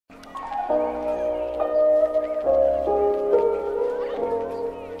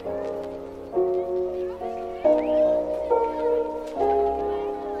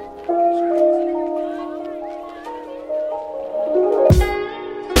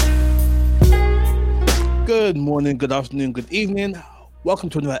Good morning, good afternoon, good evening. Welcome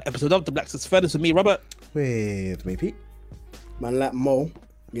to another episode of The Black Sis Feathers with me, Robert. With me, Pete. Man like Mo,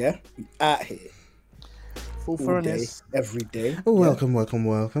 yeah, we out here Full all furnace. day, every day. Welcome.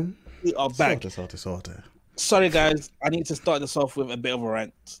 We are back. Sorted. Sorry, guys. I need to start this off with a bit of a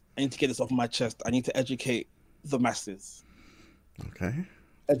rant. I need to get this off my chest. I need to educate the masses. Okay.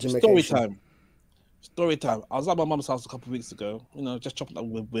 Story time. I was at my mum's house a couple of weeks ago, just chopping up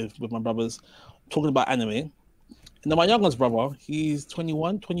with my brothers, talking about anime. And then my youngest brother, he's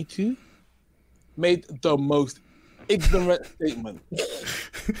 21, 22, made the most ignorant statement.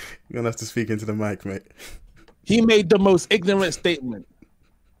 You're going to have to speak into the mic, mate. He made the most ignorant statement.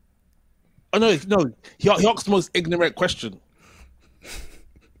 Oh, no. He asked the most ignorant question.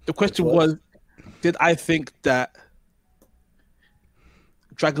 The question was, did I think that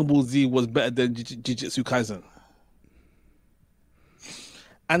Dragon Ball Z was better than Jujutsu Kaisen?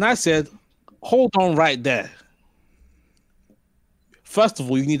 And I said, hold on right there. First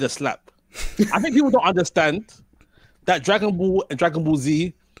of all, you need a slap. I think people don't understand that Dragon Ball and Dragon Ball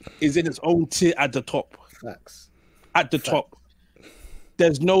Z is in its own tier at the top. Facts. At the top.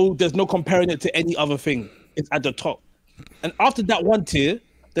 There's no comparing it to any other thing. It's at the top. And after that one tier,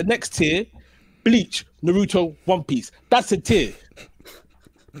 the next tier, Bleach, Naruto, One Piece. That's a tier.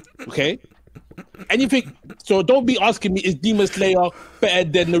 Okay? Anything. So don't be asking me, is Demon Slayer better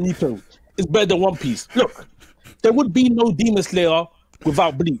than Naruto? It's better than One Piece. Look, there would be no Demon Slayer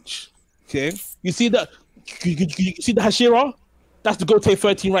without Bleach. Okay? You see that? You see the Hashira? That's the Gote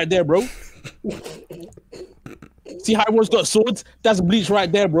 13 right there, bro. See how everyone's got swords? That's Bleach right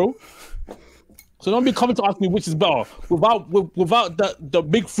there, bro. So don't be coming to ask me which is better. Without the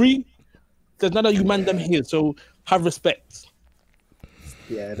big three, there's none of you man them here. So have respect.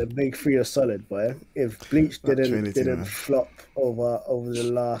 Yeah, the big three are solid, boy. If Bleach didn't flop over the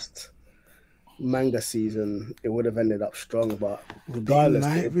last manga season, it would have ended up strong. But regardless,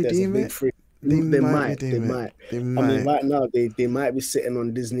 if there's a big three, they might. I mean, right now they might be sitting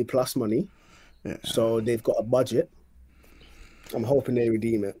on Disney Plus money, so they've got a budget. I'm hoping they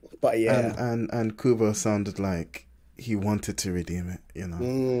redeem it. But yeah, and Kubo sounded like he wanted to redeem it.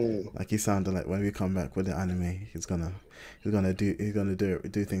 Like he sounded like when we come back with the anime, he's gonna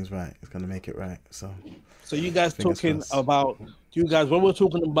do things right. He's gonna make it right. So you guys when we're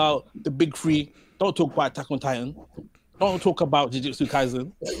talking about the big three, don't talk about Attack on Titan. Don't talk about Jujutsu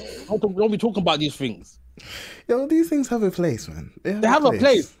Kaisen. Don't be talking about these things. These things have a place, man. They have a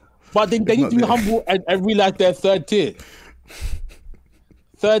place, but they need to be humble and realize they're third tier.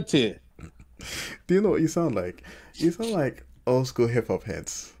 Third tier. Do you know what you sound like? You sound like old school hip hop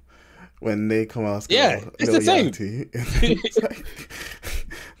heads when they come ask. It's the same.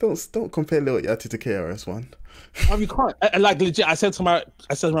 Don't compare Lil Yachty to KRS-One. You can't. Like legit, I said to my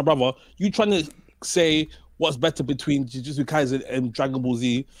brother, you trying to say what's better between Jujutsu Kaisen and Dragon Ball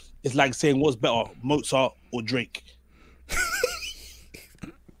Z is like saying what's better, Mozart or Drake.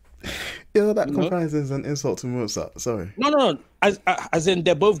 That comparison is an insult to Mozart. Sorry. No. As in,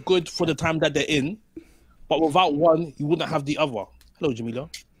 they're both good for the time that they're in, but without one, you wouldn't have the other. Hello, Jamila.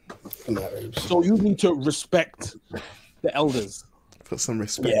 So you need to respect the elders. Put some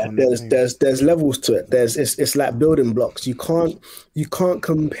respect. Yeah, there's levels to it. It's like building blocks. You can't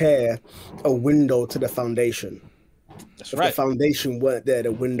compare a window to the foundation. That's if right. the foundation weren't there,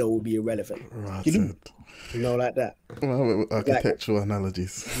 the window would be irrelevant. Right. Like that. Well, architectural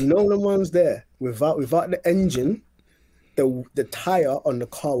analogies. No one's there. Without the engine, the tire on the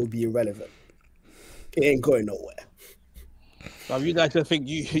car would be irrelevant. It ain't going nowhere. So you guys just think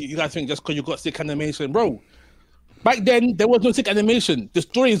you guys think just because you got sick animation, bro. Back then there was no sick animation. The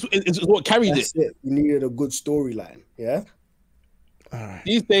story is what carried it. You needed a good storyline. Yeah. All right.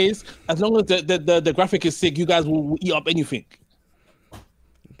 These days, as long as the graphic is sick, you guys will eat up anything.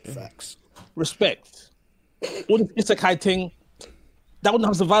 Okay. Facts. Respect. All this isekai thing, that wouldn't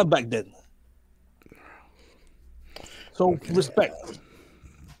have survived back then. So respect.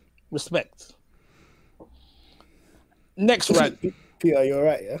 Next rant. Peter, you're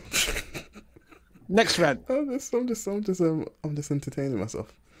right, yeah. Next rant. I'm just entertaining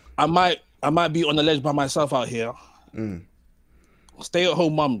myself. I might be on the ledge by myself out here.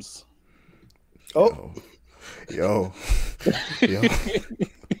 Stay-at-home mums. Oh. Yo.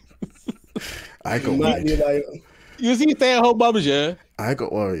 I got worried. You see stay-at-home mums, yeah? I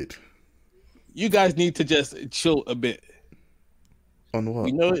got worried. You guys need to just chill a bit. On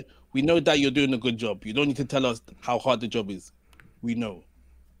what? We know that you're doing a good job. You don't need to tell us how hard the job is. We know.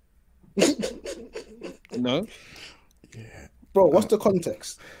 No? Yeah. Bro, what's the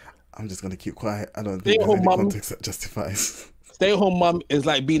context? I'm just going to keep quiet. I don't think there's any context that justifies. Stay-at-home mum is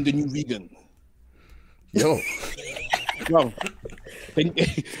like being the new vegan. Yo, Bro, they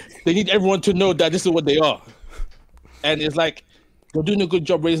need everyone to know that this is what they are, and it's like they're doing a good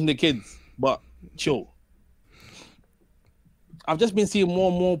job raising the kids, but chill. I've just been seeing more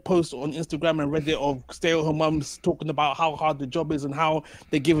and more posts on Instagram and Reddit of stay-at-home mums talking about how hard the job is and how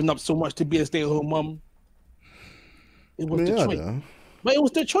they're giving up so much to be a stay-at-home mum. It was the choice, but it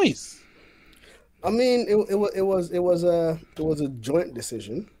was their choice. I mean, it was a joint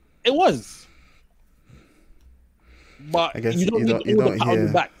decision. It was, but I guess you don't need all the pat on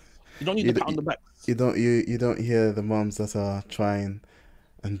the back. You don't need the pat on the back. You don't hear the mums that are trying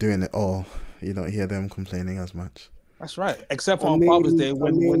and doing it all. You don't hear them complaining as much. That's right, except for on Father's Day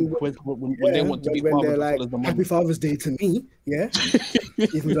when they want to be fathers. They're like, Happy Father's Day to me, yeah.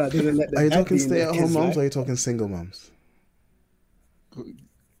 Even though I didn't let them. Are you talking stay-at-home mums or are you talking single mums?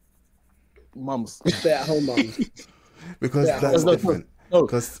 Mums. Stay-at-home mums. Because that's different. No,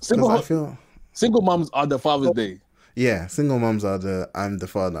 because I feel single mums are the Father's Day. Yeah, single mums are I'm the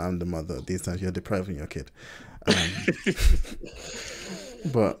father, I'm the mother. These times you're depriving your kid.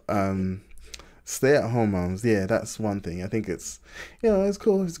 But stay-at-home mums, yeah, that's one thing. I think it's, it's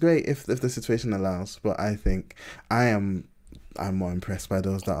cool, it's great if the situation allows. But I think I'm more impressed by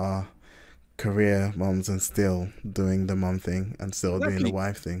those that are career mums and still doing the mum thing and still doing the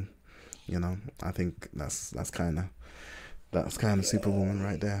wife thing. I think that's kind of superwoman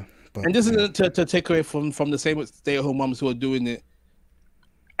right there. But, and this isn't to take away from the same stay-at-home mums who are doing it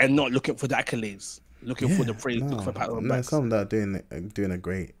and not looking for the accolades, looking for the praise, looking for pat on the back. Some that are doing a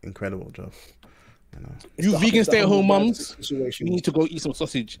great, incredible job. You vegan stay-at-home mums, you need to go eat some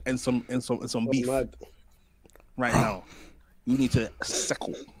sausage and some beef right now. You need to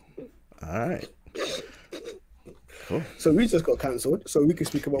settle. All right. Cool. So we just got cancelled, so we can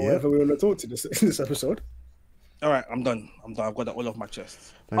speak about whatever we want to talk to this episode. All right, I'm done. I've got that all off my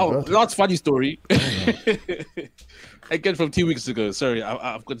chest. Last funny story. Again from 2 weeks ago. Sorry,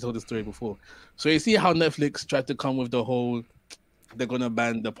 I've got to tell the story before. So you see how Netflix tried to come with the whole, they're going to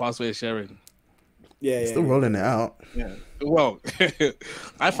ban the password sharing. Yeah, still rolling it out. Yeah. Well,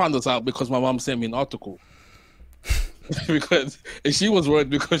 I found this out because my mom sent me an article. And she was worried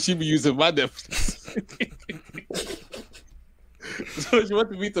because she be using my Netflix. So she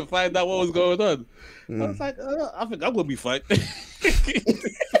wanted me to find out what was going on. I was like, I think I'm gonna be fine.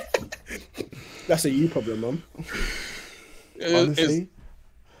 That's a you problem, Mum. Honestly,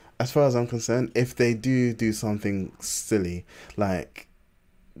 as far as I'm concerned, if they do something silly, like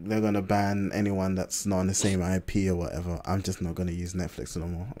they're gonna ban anyone that's not on the same IP or whatever, I'm just not gonna use Netflix no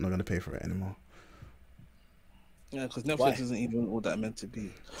more. I'm not gonna pay for it anymore. Yeah, because Netflix isn't even all that meant to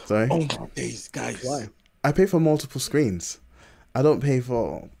be. Sorry? Oh my days, guys. Why? I pay for multiple screens. I don't pay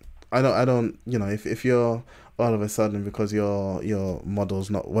for. I don't. If you're all of a sudden because your model's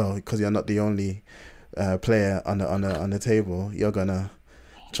not because you're not the only player on the table, you're gonna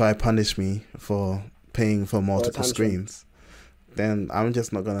try punish me for paying for multiple screens. Then I'm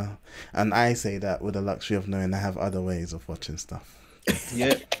just not gonna. And I say that with the luxury of knowing I have other ways of watching stuff.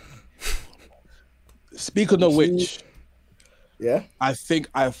 Yeah. Speaking of which, I think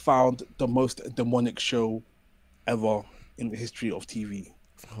I found the most demonic show ever in the history of TV.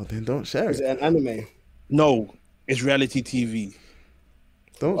 Oh, then don't share it. Is it an anime? No, it's reality TV.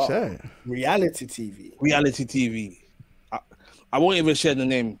 Don't share it. Reality TV. Reality TV. I won't even share the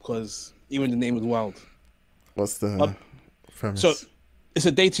name because even the name is wild. What's the premise? So it's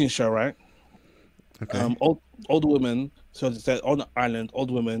a dating show, right? Okay. Older women. So it's on the island,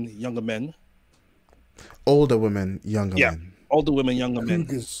 old women, younger men. Older women, younger men. Older women, younger men.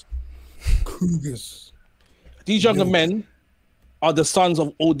 Cougars. These younger men are the sons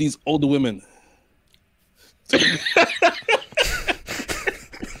of all these older women.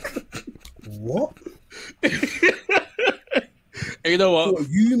 What? And you know what? So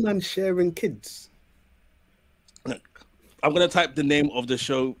you man sharing kids? I'm gonna type the name of the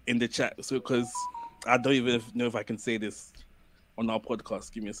show in the chat, so because I don't even know if I can say this on our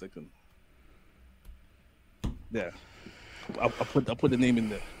podcast. Give me a second. There, I put the name in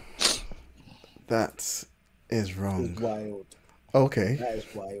there. That is wrong. It's wild. Okay. That is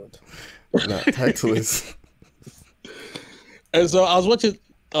wild. That title is. And so I was watching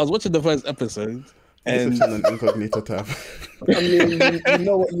the first episode, and it's an incognito tab. I mean, you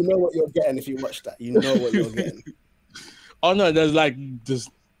know what you're getting if you watch that. You know what you're getting. Oh no, there's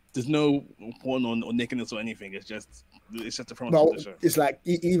no porn or nakedness or anything. It's just the premise of the show. It's like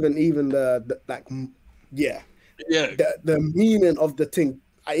even the like yeah. The meaning of the thing,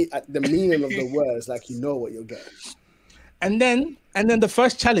 the meaning of the words, like you know what you're getting. And then the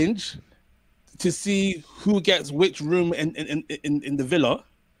first challenge to see who gets which room in the villa,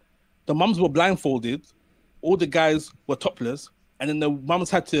 the mums were blindfolded all the guys were topless, and then the mums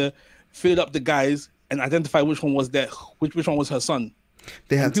had to fill up the guys and identify which one was which one was her son.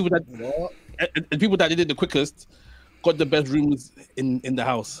 They And had people that people that did it the quickest got the best rooms in the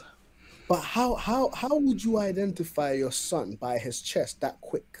house. But how would you identify your son by his chest that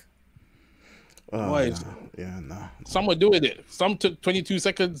quick? Boy, nah. Some were doing it. Some took 22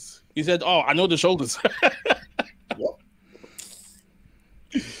 seconds. He said, "Oh, I know the shoulders." What?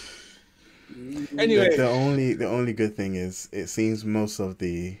 Anyway, the only good thing is it seems most of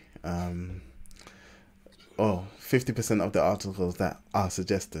the 50% of the articles that are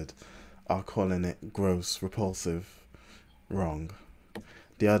suggested are calling it gross, repulsive, wrong.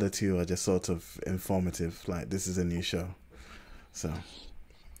 The other two are just sort of informative, like this is a new show. So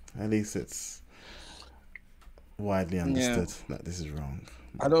at least it's widely understood that this is wrong.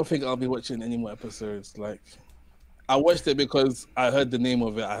 I don't think I'll be watching any more episodes. Like, I watched it because I heard the name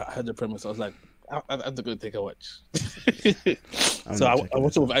of it. I heard the premise. I was like, I have to go take a watch. So I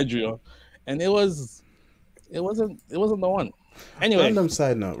watched it with Adria, and it wasn't the one. Anyway, random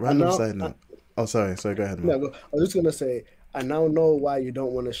side note. Oh, sorry. Go ahead, man. No, I was just gonna say, I now know why you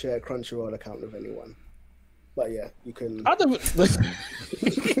don't want to share a Crunchyroll account with anyone. But yeah, you can.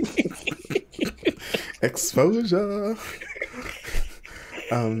 Exposure.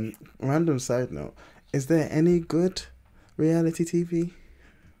 Random side note. Is there any good reality TV?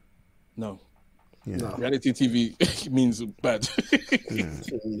 No. Yeah. No. Reality TV means bad.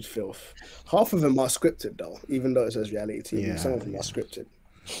 Means filth. Half of them are scripted though, even though it says reality TV. Yeah, Some of them are scripted.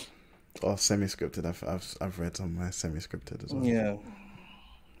 Or semi-scripted. I've read some semi-scripted as well. Yeah.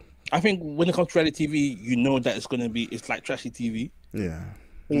 I think when it comes to reality TV, you know that it's like trashy TV. Yeah.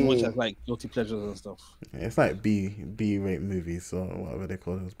 You watch as like guilty pleasures and stuff. Yeah, it's like B-rate movies or whatever they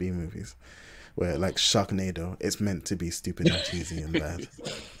call those B movies, where like Sharknado, it's meant to be stupid and cheesy and bad.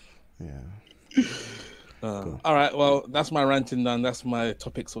 Yeah. Cool. All right. Well, that's my ranting done. That's my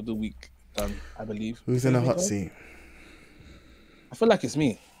topics of the week done, I believe. Who's in a hot seat? I feel like it's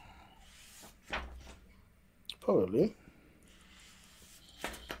me. Probably.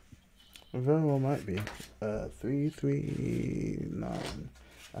 Very well might be. 339.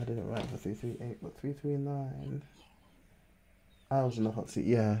 I didn't write for 338, but 339. I was in the hot seat.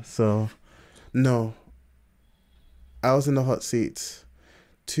 Yeah. So, no. I was in the hot seat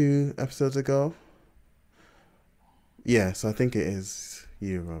 2 episodes ago. Yeah, so I think it is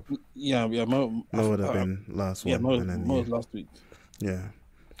you, Rob. Yeah. Mo would have been last one. Yeah, Mo and then was last week. Yeah,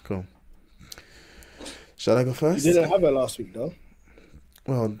 cool. Shall I go first? You didn't have it last week though.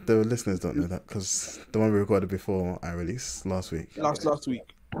 Well, the listeners don't know that because the one we recorded before I released last week. Last week.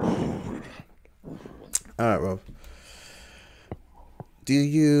 All right, Rob. Do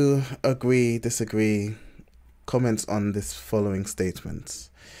you agree, disagree? Comments on this following statements.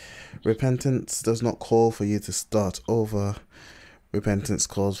 Repentance does not call for you to start over. Repentance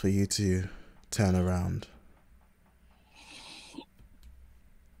calls for you to turn around.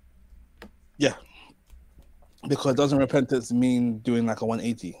 Yeah. Because doesn't repentance mean doing like a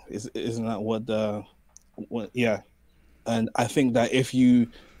 180? Isn't that what yeah. And I think that if you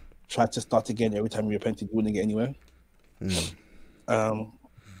try to start again every time you repented, you wouldn't get anywhere.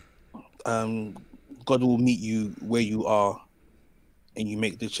 God will meet you where you are and you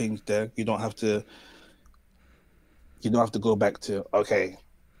make the change there. You don't have to go back to, okay,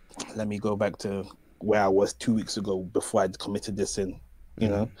 let me go back to where I was 2 weeks ago before I'd committed this sin. You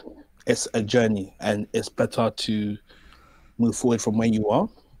know, it's a journey and it's better to move forward from where you are.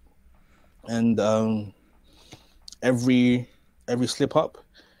 And every slip up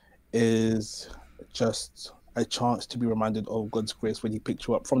is just a chance to be reminded of God's grace when he picked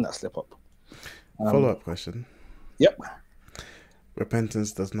you up from that slip up. Follow-up question. Yep.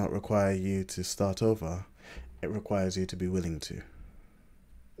 Repentance does not require you to start over. It requires you to be willing to.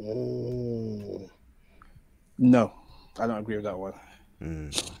 No, I don't agree with that one.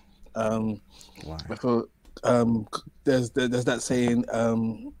 Why? I feel there's that saying,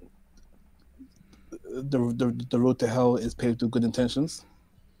 the road to hell is paved with good intentions.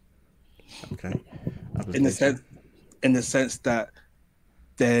 Okay. In the sense that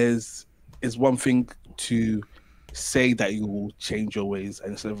is one thing to say that you will change your ways,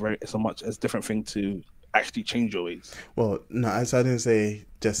 and it's a much different thing to actually change your ways. Well, no, I didn't say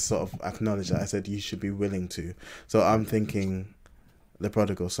just sort of acknowledge that. I said you should be willing to. So I'm thinking the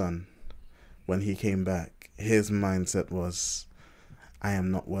prodigal son, when he came back, his mindset was, I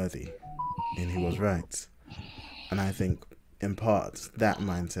am not worthy. And he was right. And I think in part that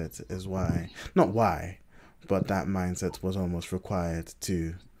mindset is but that mindset was almost required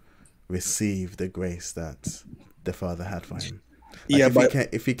to receive the grace that the Father had for him. Like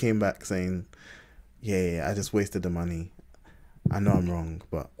if he came back saying, yeah, I just wasted the money. I know I'm wrong,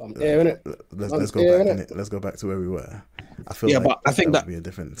 but let's go back. Let's go back to where we were. I feel like but I think that would be a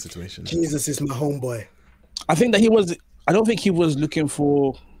different situation. Jesus is my homeboy. I think that I don't think he was looking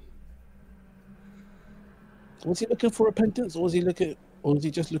for. Was he looking for repentance, or was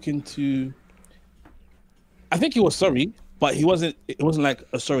he just looking to? I think he was sorry, but he wasn't. It wasn't like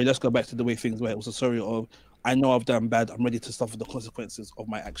a sorry. Let's go back to the way things were. It was a sorry of, I know I've done bad. I'm ready to suffer the consequences of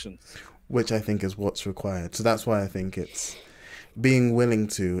my actions. Which I think is what's required. So that's why I think it's being willing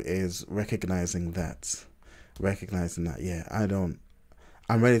to is recognizing that. Yeah,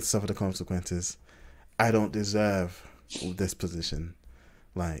 I'm ready to suffer the consequences. I don't deserve this position.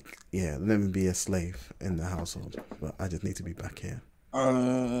 Like, yeah, let me be a slave in the household, but I just need to be back here.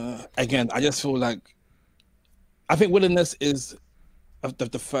 Again, I just feel like, I think willingness is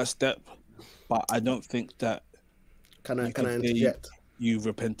the first step, but I don't think that. Can I interject? You've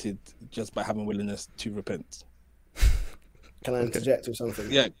repented just by having willingness to repent. Can I interject with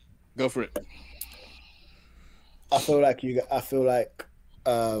something? Yeah, go for it. I feel like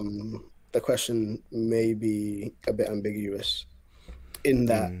the question may be a bit ambiguous in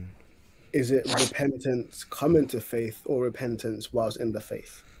that is it repentance coming to faith or repentance whilst in the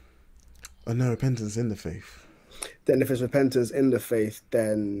faith? Oh no, repentance in the faith. Then if it's repentance in the faith,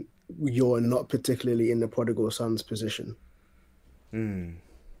 then you're not particularly in the prodigal son's position.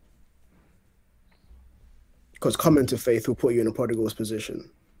 Because coming to faith will put you in a prodigal's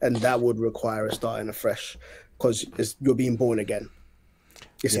position, and that would require a starting afresh, because you're being born again,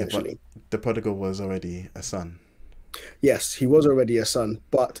 essentially. Yeah, but the prodigal was already a son. Yes, he was already a son,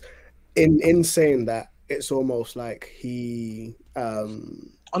 but in saying that, it's almost like he.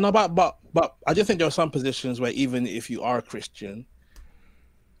 Oh no, but I just think there are some positions where even if you are a Christian,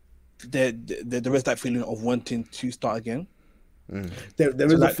 there is that feeling of wanting to start again.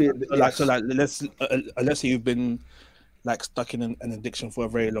 There is a feeling. Let's say you've been like stuck in an addiction for a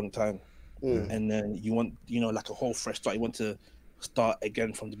very long time, and then you want like a whole fresh start. You want to start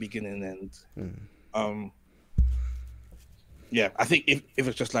again from the beginning, and yeah, I think if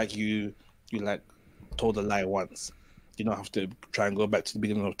it's just like you like told a lie once, you don't have to try and go back to the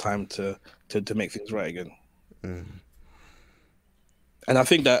beginning of time to make things right again. And I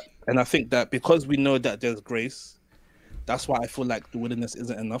think that because we know that there's grace, that's why I feel like the willingness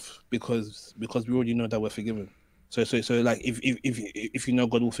isn't enough, because we already know that we're forgiven. So like if you know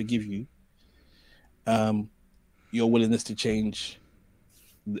God will forgive you, your willingness to change,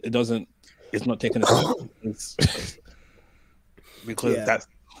 it's not taking a step. Because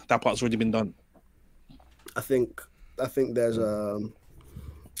that part's already been done. I think there's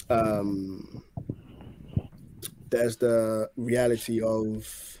the reality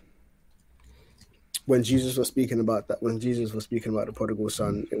of when Jesus was speaking about that. When Jesus was speaking about the prodigal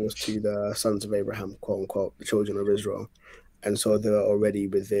son, it was to the sons of Abraham, quote unquote, the children of Israel, and so they're already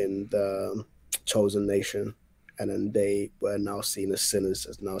within the chosen nation, and then they were now seen as sinners,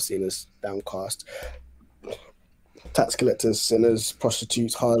 now seen as downcast. Tax collectors, sinners,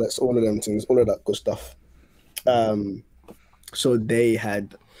 prostitutes, harlots, all of them things, all of that good stuff. So they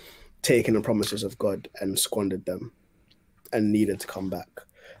had taken the promises of God and squandered them and needed to come back.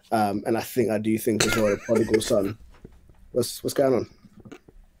 And I do think as well, the prodigal son. What's going on?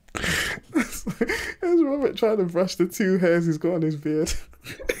 There's Robert trying to brush the two hairs he's got on his beard.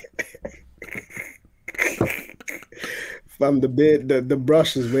 The beard, the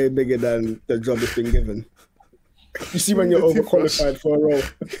brush is way bigger than the job that's been given. You see, when you're overqualified for a role,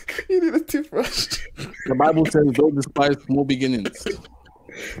 you need a toothbrush. The Bible says, "Don't despise small beginnings."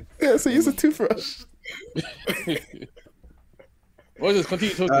 Yeah, so use a toothbrush. Well, just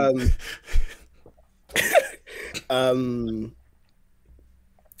continue talking.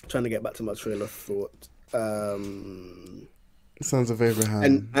 Trying to get back to my trail of thought. Sons of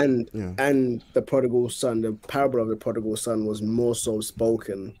Abraham, and the prodigal son. The parable of the prodigal son was more so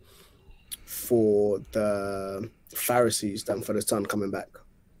spoken for the Pharisees than for the son coming back.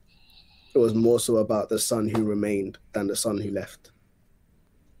 It was more so about the son who remained than the son who left.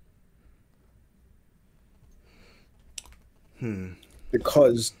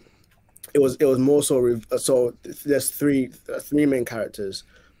 Because it was more so. So there's three main characters.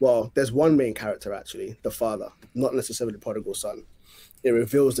 Well, there's one main character actually, the father, not necessarily the prodigal son. It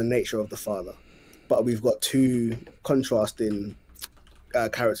reveals the nature of the father, but we've got two contrasting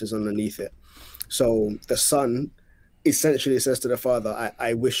characters underneath it. So the son essentially says to the father,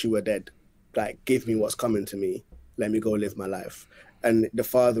 I wish you were dead. Like, give me what's coming to me. Let me go live my life. And the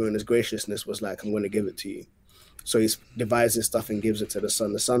father in his graciousness was like, I'm going to give it to you. So he devises stuff and gives it to the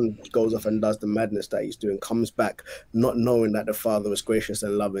son. The son goes off and does the madness that he's doing, comes back not knowing that the father was gracious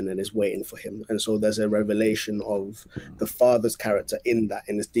and loving and is waiting for him. And so there's a revelation of the father's character in that,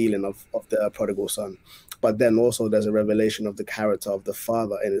 in his dealing of the prodigal son. But then also there's a revelation of the character of the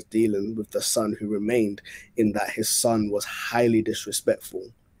father in his dealing with the son who remained, in that his son was highly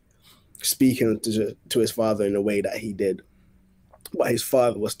disrespectful, speaking to his father in a way that he did. But his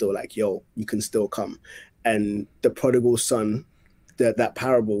father was still like, yo, you can still come. And the prodigal son, that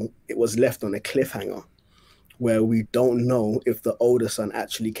parable, it was left on a cliffhanger where we don't know if the older son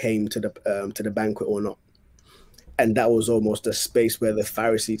actually came to the banquet or not. And that was almost a space where the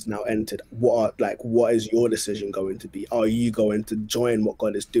Pharisees now entered. What is your decision going to be? Are you going to join what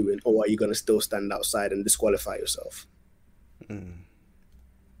God is doing, or are you going to still stand outside and disqualify yourself?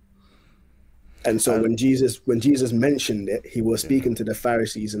 And so when Jesus mentioned it, he was speaking to the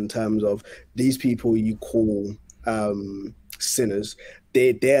Pharisees in terms of these people you call sinners.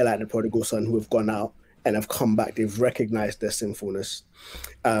 They're like the prodigal son who have gone out and have come back. They've recognized their sinfulness,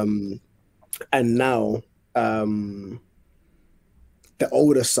 and now the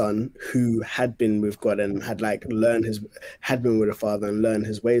older son who had been with God and had had been with the father and learned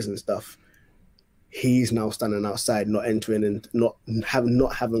his ways and stuff, he's now standing outside, not entering and not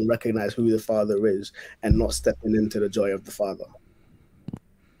having recognized who the father is, and not stepping into the joy of the father.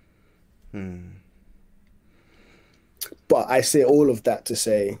 But I say all of that to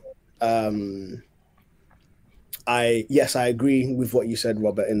say, I agree with what you said,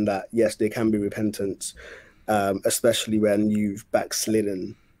 Robert, in that yes, there can be repentance, especially when you've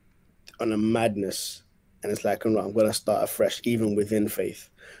backslidden on a madness, and it's like, I'm going to start afresh, even within faith.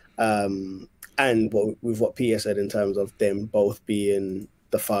 And with what Pierre said in terms of them both being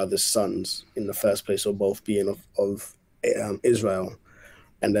the father's sons in the first place, or both being of Israel,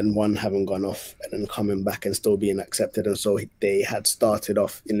 and then one having gone off and then coming back and still being accepted. And so they had started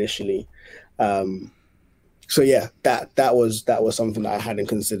off initially. So yeah, that was something that I hadn't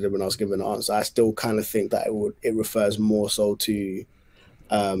considered when I was giving the answer. I still kind of think that it refers more so to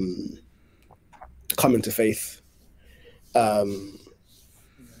coming to faith.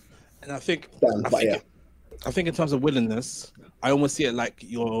 And I think in terms of willingness, I almost see it like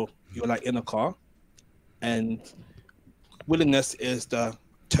you're like in a car, and willingness is the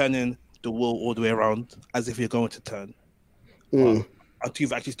turning the wheel all the way around as if you're going to turn. But until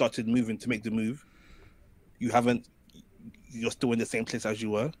you've actually started moving to make the move, you're still in the same place as you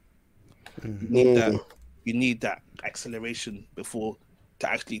were. You need that acceleration before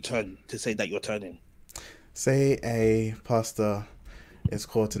to actually turn, to say that you're turning. Say a pastor is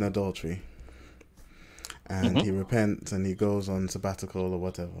caught in adultery and he repents and he goes on sabbatical or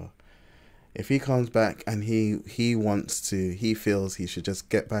whatever. If he comes back and he feels he should just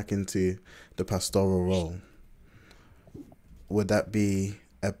get back into the pastoral role, would that be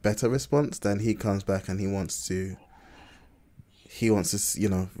a better response than he comes back and he wants to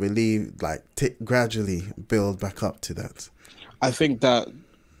relieve, gradually build back up to that? I think that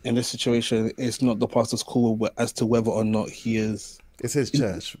in this situation, it's not the pastor's call as to whether or not he is. It's his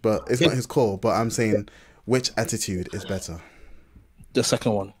church, but it's not his call. But I'm saying, which attitude is better? The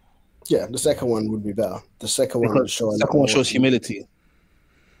second one. Yeah, the second one would be better. The second one shows humility.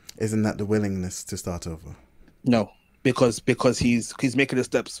 Isn't that the willingness to start over? No, because he's making the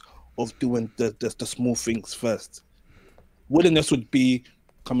steps of doing the small things first. Willingness would be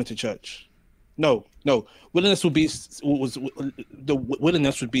coming to church. No. Willingness would be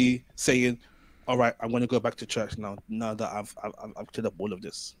saying, all right, I'm going to go back to church now that I've cleared up all of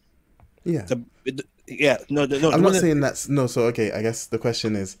this. Yeah. No. I'm not saying that's no. So okay, I guess the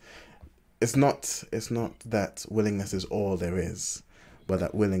question is, it's not that willingness is all there is, but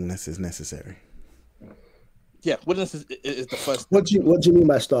that willingness is necessary. Yeah, willingness is the first. What do you mean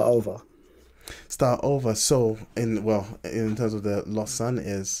by start over? Start over. So in terms of the lost son,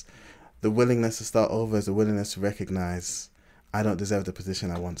 is the willingness to start over is the willingness to recognize I don't deserve the position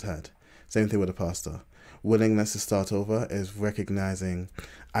I once had. Same thing with a pastor. Willingness to start over is recognizing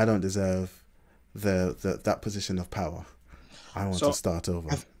I don't deserve that position of power. I want to start over.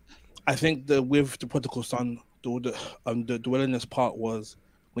 I think with the prodigal son, the willingness part was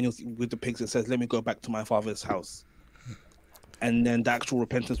when you're with the pigs. It says, "Let me go back to my father's house," and then the actual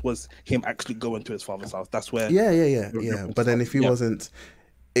repentance was him actually going to his father's house. That's where. Yeah. But then if he wasn't.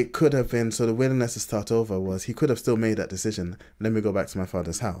 It could have been, so the willingness to start over was, he could have still made that decision. Let me go back to my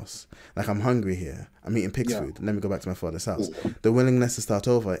father's house. Like, I'm hungry here. I'm eating pig's food. Let me go back to my father's house. The willingness to start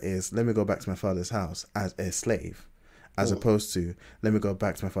over is, let me go back to my father's house as a slave, as opposed to, let me go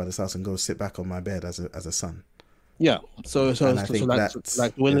back to my father's house and go sit back on my bed as a son. Yeah. So the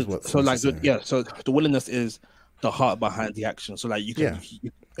willingness is the heart behind the action. So like you can,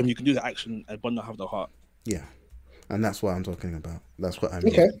 you can do the action but not have the heart. Yeah, and that's what I'm talking about. That's what I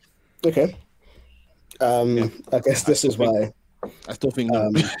mean. Okay. I guess this is why. I still think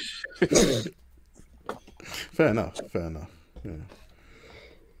no. Fair enough. Yeah.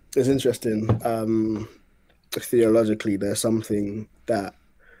 It's interesting. Theologically, there's something that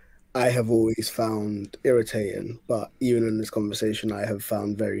I have always found irritating, but even in this conversation, I have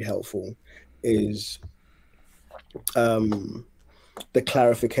found very helpful, is the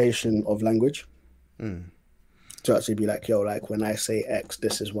clarification of language. To actually be like, yo, like when I say X,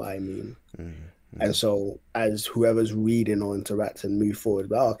 this is what I mean. And so as whoever's reading or interacting move forward,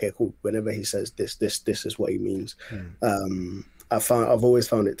 but okay, cool. Whenever he says this is what he means. I've always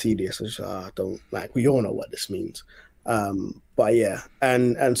found it tedious. I don't like, we all know what this means. But yeah,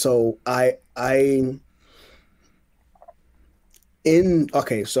 and so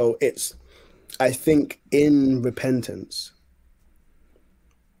so it's, I think in repentance,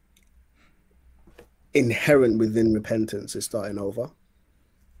 inherent within repentance is starting over.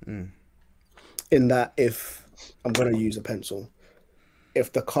 In that, if I'm going to use a pencil,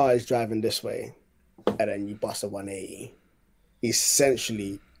 if the car is driving this way and then you bust a 180,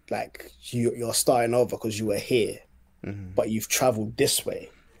 essentially like you're starting over because you were here, but you've traveled this way.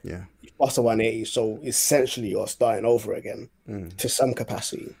 Yeah. You bust a 180, so essentially you're starting over again to some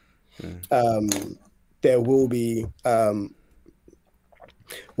capacity. There will be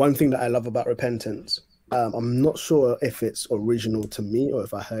one thing that I love about repentance. I'm not sure if it's original to me or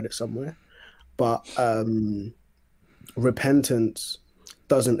if I heard it somewhere, but repentance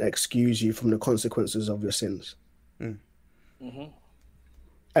doesn't excuse you from the consequences of your sins.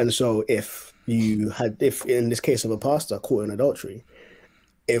 And so if in this case of a pastor caught in adultery,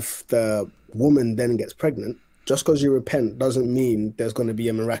 if the woman then gets pregnant, just because you repent doesn't mean there's going to be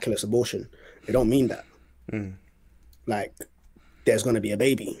a miraculous abortion. It don't mean that. Like, there's going to be a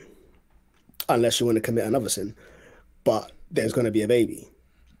baby, unless you want to commit another sin, but there's going to be a baby.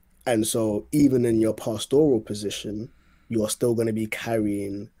 And so even in your pastoral position, you're still going to be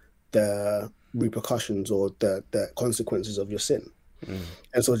carrying the repercussions or the consequences of your sin.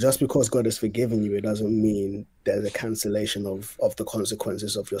 And so just because God has forgiven you, it doesn't mean there's a cancellation of the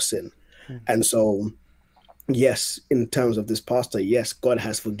consequences of your sin. And so, yes, in terms of this pastor, yes, God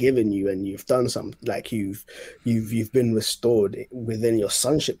has forgiven you and you've done something, like you've been restored within your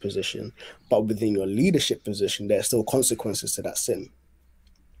sonship position, but within your leadership position, there's still consequences to that sin.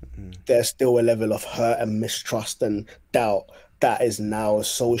 There's still a level of hurt and mistrust and doubt that is now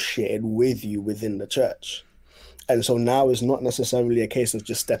associated with you within the church. And so now it's not necessarily a case of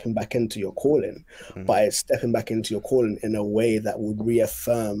just stepping back into your calling, but it's stepping back into your calling in a way that would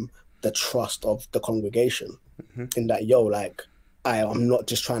reaffirm the trust of the congregation in that, yo, like, I'm not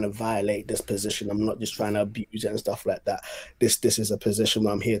just trying to violate this position. I'm not just trying to abuse it and stuff like that. This is a position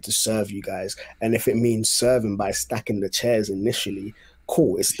where I'm here to serve you guys. And if it means serving by stacking the chairs initially,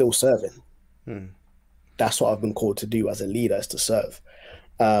 cool, it's still serving. That's what I've been called to do as a leader, is to serve.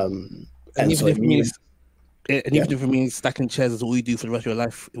 And even so if even if it means stacking chairs is all you do for the rest of your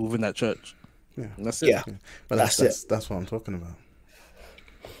life within that church. That's it. Yeah. But that's what I'm talking about.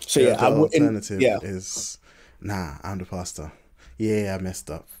 So the alternative is, nah, I'm the pastor. Yeah, I messed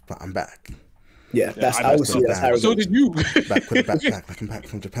up, but I'm back. Yeah, I would see that's arrogant. So did you. Back with a backpack, like I'm back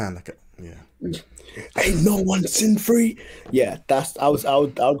from Japan. Ain't no one sin free. Yeah, I would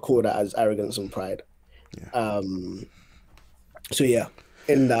call that as arrogance and pride. Yeah. So yeah,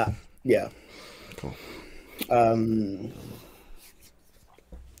 in that, yeah. Cool.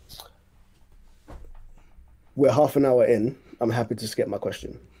 We're half an hour in. I'm happy to skip my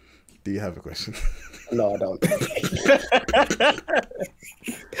question. Do you have a question? No, I don't.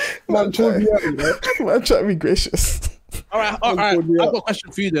 Man, try to be gracious. All right. I've got a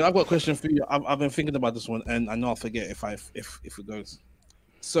question for you then. I've been thinking about this one, and I know I'll forget if it goes.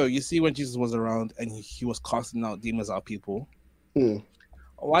 So you see, when Jesus was around and he was casting out demons out of people,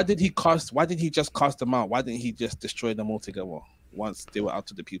 why did he just cast them out? Why didn't he just destroy them altogether once they were out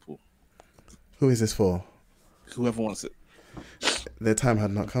to the people? Who is this for? Whoever wants it. Their time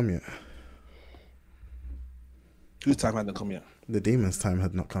had not come yet. Whose time hadn't come yet? The demons' time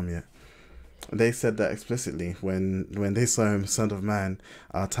had not come yet. They said that explicitly when they saw him, Son of Man,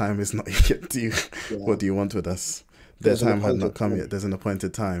 our time is not yet due. Yeah. What do you want with us? Their time had not come yet. There's an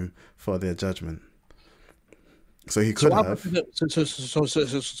appointed time for their judgment. So he could have.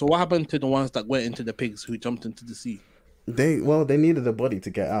 So what happened to the ones that went into the pigs who jumped into the sea? They needed a body to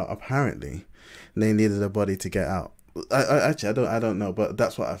get out. Apparently, they needed a body to get out. I don't know, but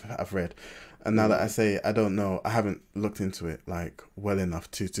that's what I've read. And now that I say I don't know, I haven't looked into it like well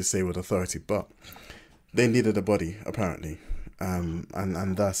enough to say with authority. But they needed a body apparently,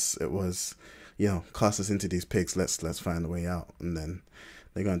 and thus it was, cast us into these pigs. Let's find a way out, and then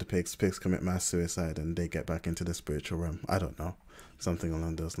they go into pigs. Pigs commit mass suicide, and they get back into the spiritual realm. I don't know, something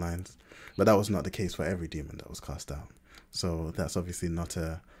along those lines. But that was not the case for every demon that was cast out. So that's obviously not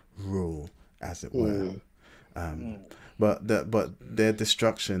a rule, as it were. But their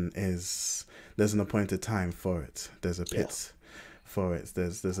destruction is, there's an appointed time for it. There's a pit for it.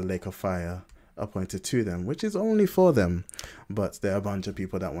 There's a lake of fire appointed to them, which is only for them. But there are a bunch of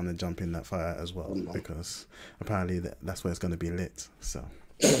people that want to jump in that fire as well, because apparently that's where it's going to be lit. So,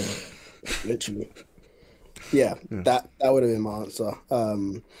 literally, that would have been my answer.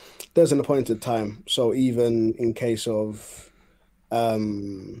 There's an appointed time, so even in case of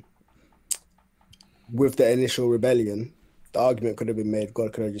with the initial rebellion, the argument could have been made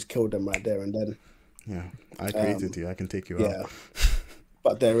God could have just killed them right there and then. Yeah, I created you. I can take you out.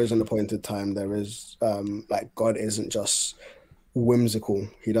 But there is an appointed time. There is like, God isn't just whimsical.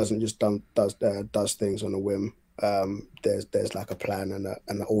 He doesn't just does things on a whim. There's like a plan and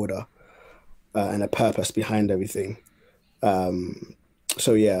an order and a purpose behind everything.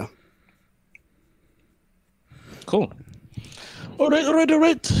 So yeah. Cool. All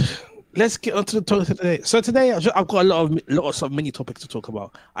right. Let's get on to the topic today. So today I've got lots of mini topics to talk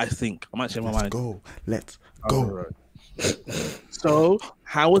about. I think I'm actually in my mind. Let's go. Right. So,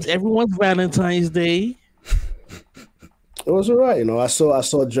 how was everyone's Valentine's Day? It was alright, I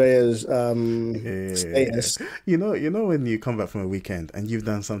saw Drea's status. You know when you come back from a weekend and you've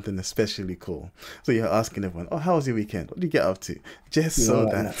done something especially cool, so you're asking everyone, "Oh, how was your weekend? What did you get up to?" Just so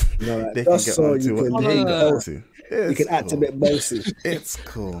that they can get on to what they got up to. You can act a bit bossy. It's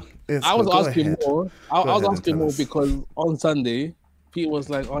cool. I was asking more. I was asking more because on Sunday, Pete was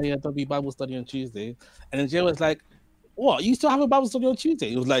like, "Oh yeah, there'll be Bible study on Tuesday," and then Jay was like, "What? You still have a Bible study on Tuesday?"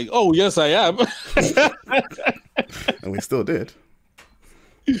 He was like, "Oh yes, I am." And we still did.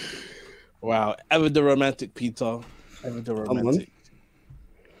 Wow, ever the romantic, Peter. Ever the romantic.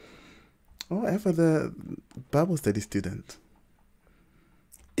 Oh, ever the Bible study student.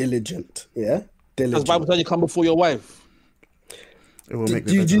 Diligent, yeah. Does Bible study come before your wife? It will make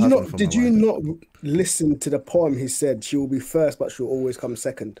Did you not listen to the poem? He said she will be first, but she'll always come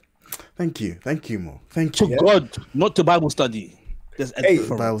second. Thank you, Mo. Thank you. To God, not to Bible study.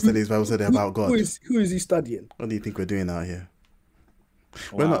 Bible study about God. Who is he studying? What do you think we're doing out here?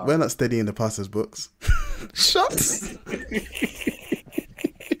 Wow. We're not studying the pastor's books. Shut.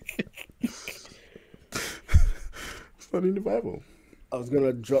 Studying the Bible. I was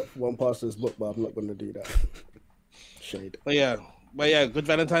gonna drop one pastor's book, but I'm not gonna do that. Shade. But yeah, good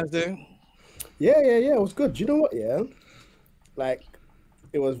Valentine's Day. Yeah. It was good. Do you know what? Yeah, like,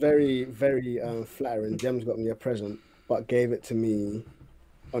 it was very, very flattering. Jem's got me a present, but gave it to me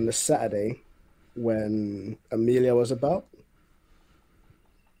on the Saturday when Amelia was about,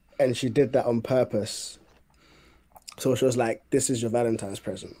 and she did that on purpose. So she was like, "This is your Valentine's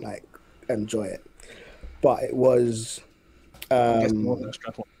present. Like, enjoy it." But it was. In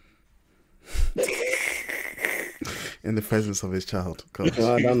the presence of his child. Gosh.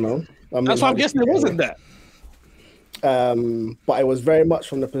 I don't know. That's why I'm guessing it wasn't that. But it was very much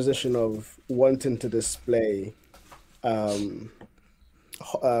from the position of wanting to display a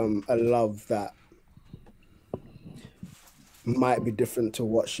love that might be different to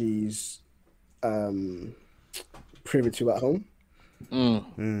what she's privy to at home.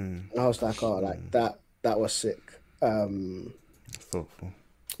 And I was like, "Oh, like that was sick." Thoughtful.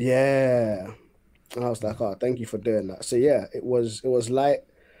 Yeah. And I was like, "Oh, thank you for doing that." So yeah, it was light.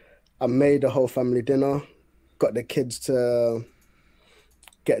 I made a whole family dinner, got the kids to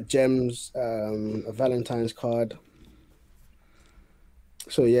get Gems a Valentine's card.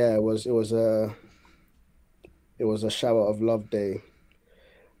 So yeah, it was a shower of love day.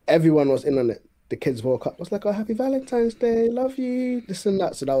 Everyone was in on it. The kids woke up, was like, "Oh, happy Valentine's Day, love you," this and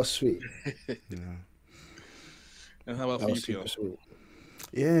that. So that was sweet. Yeah. And how about for you, Pio? Sweet.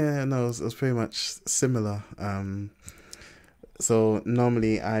 Yeah, no, it was pretty much similar. So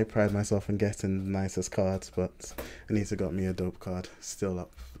normally I pride myself on getting the nicest cards, but Anita got me a dope card, still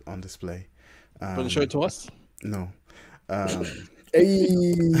up on display. Want to show it to us? No. Hey.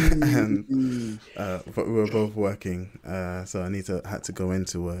 And, but we were both working, so Anita had to go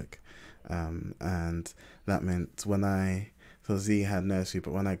into work, and that meant so Z had nursery,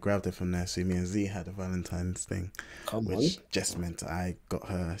 but when I grabbed her from nursery, me and Z had a Valentine's thing, which just meant I got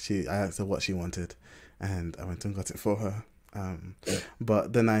her. I asked her what she wanted, and I went and got it for her.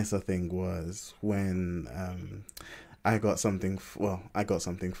 But the nicer thing was when I got something for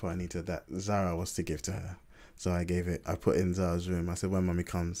Anita that Zara was to give to her. So I put in Zara's room. I said, when mommy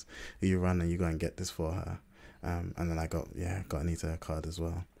comes, you run and you go and get this for her. And then I got Anita a card as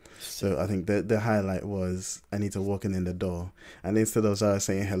well. So I think the highlight was Anita walking in the door, and instead of Zara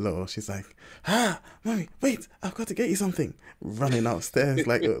saying hello, she's like, mommy, wait, I've got to get you something. Running upstairs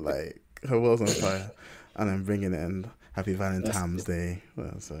like her world's on fire, and then bringing it in. Happy Valentine's Day.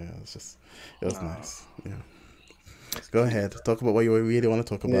 So yeah, it was nice. Yeah. Go ahead. Talk about what you really want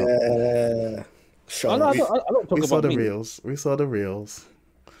to talk about. Yeah. I don't talk we about saw the me. reels. We saw the reels.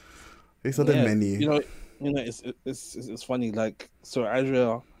 We saw the menu. It's funny. Like, so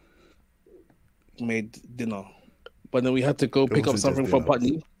Adria made dinner, but then we had to go pick up something from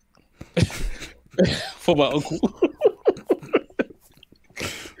Putney for my uncle.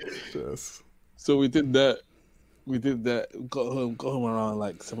 Yes. So we did that. Got home around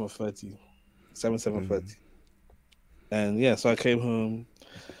like 7:30, 7:30. And yeah, so I came home.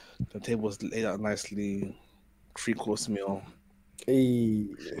 The table was laid out nicely, 3-course meal. Hey.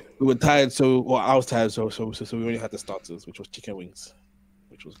 We were tired, I was tired, so we only had the starters, which was chicken wings,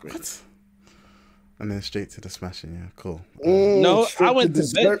 which was great. What? And then straight to the smashing, yeah, cool. No, I went to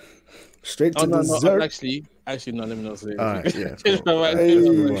bed. Straight to dessert. No, actually, no, let me not say anything. All right, yeah, cool.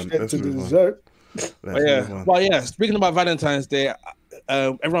 Straight to dessert. But yeah, speaking about Valentine's Day,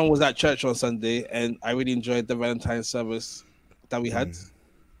 everyone was at church on Sunday, and I really enjoyed the Valentine's service that we had.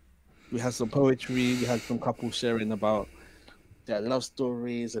 We had some poetry, we had some couples sharing about their love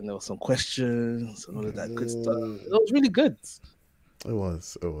stories, and there were some questions and all of that good stuff. It was really good. It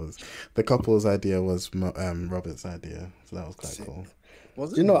was. The couple's idea was Robert's idea, so that was quite cool.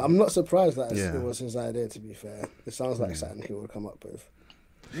 Was it? You know, I'm not surprised that it was his idea, to be fair. It sounds like something he would come up with.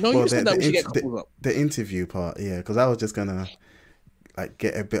 No, you said that we should get couples up. The interview part, yeah, because I was just gonna like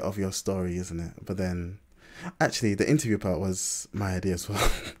get a bit of your story, isn't it? But then, actually, the interview part was my idea as well.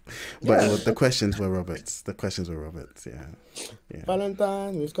 But the questions were Robert's. Yeah.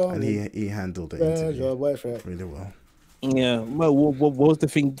 Valentine was coming, and he handled the interview your boyfriend really well. Yeah. Well, what was the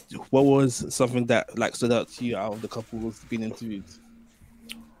thing? What was something that like stood out to you out of the couples being interviewed?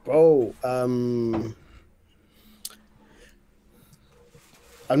 Bro, I'm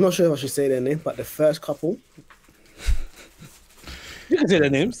not sure if I should say their name, but the first couple. You can say their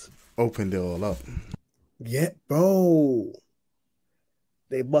names. Opened it all up. Yeah, bro.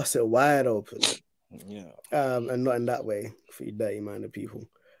 They bust it wide open. Yeah. And not in that way for you dirty-minded people.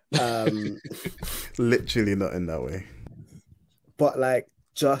 Literally not in that way. But like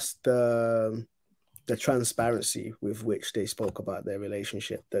just the transparency with which they spoke about their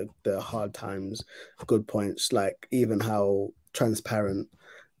relationship, the hard times, good points, like even how transparent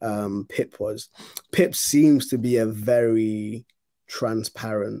Pip was. Pip seems to be a very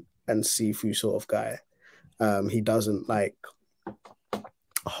transparent and see-through sort of guy. He doesn't like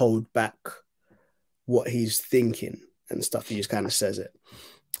hold back what he's thinking and stuff. He just kind of says it.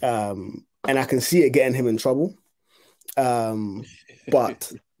 And I can see it getting him in trouble.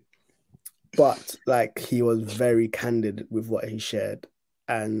 But like he was very candid with what he shared,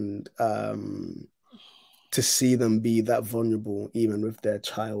 and to see them be that vulnerable, even with their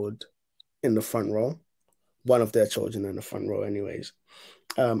child in the front row, one of their children in the front row anyways,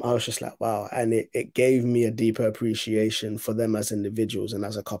 I was just like, wow. And it gave me a deeper appreciation for them as individuals and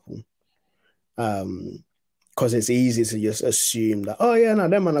as a couple. Because it's easy to just assume that, oh yeah, no,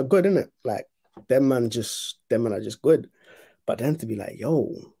 them man are good, innit? Like them man are just good. But then to be like,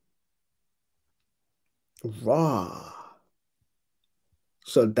 yo, raw.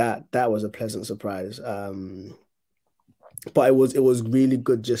 So that was a pleasant surprise. But it was really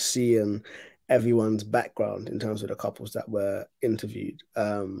good just seeing everyone's background in terms of the couples that were interviewed.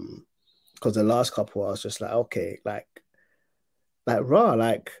 Because the last couple, I was just like, okay, like raw,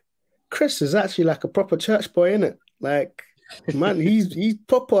 like Chris is actually like a proper church boy, innit? Like, man, he's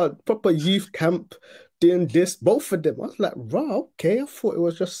proper youth camp doing this, both of them. I was like, raw, okay, I thought it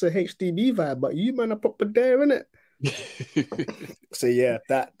was just a HDB vibe, but you man are proper there, innit? So yeah,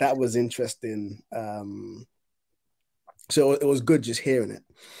 that was interesting. So it was good just hearing it.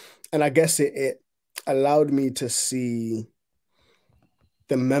 And I guess it allowed me to see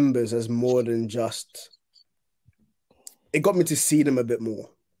the members as more than just, it got me to see them a bit more.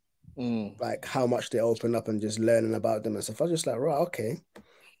 Like how much they open up and just learning about them and stuff. I was just like, right, okay.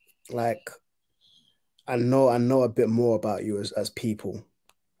 Like, I know a bit more about you as people,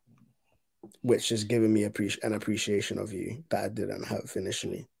 which is giving me an appreciation of you that I didn't have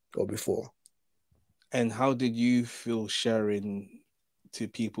initially or before. And how did you feel sharing to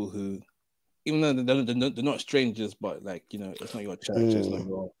people who, even though they're not strangers, but like, you know, it's not your church, it's not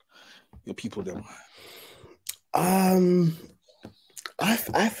your people then?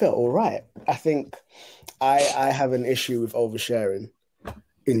 I felt all right. I think I have an issue with oversharing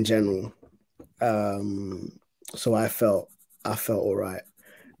in general. So I felt all right.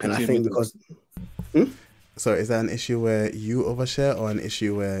 And I think because So is that an issue where you overshare or an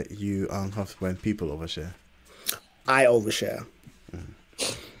issue where you are uncomfortable when people overshare? I overshare.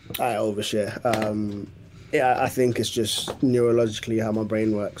 I overshare. Yeah, I think it's just neurologically how my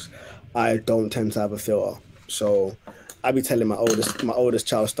brain works. I don't tend to have a filter. So I be telling my oldest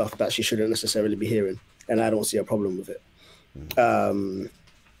child stuff that she shouldn't necessarily be hearing, and I don't see a problem with it.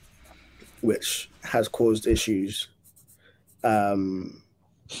 Which has caused issues. But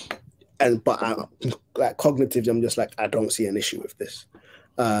like cognitively, I'm just like, I don't see an issue with this.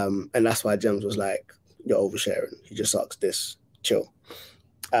 And that's why James was like, you're oversharing. He just sucks this. Chill.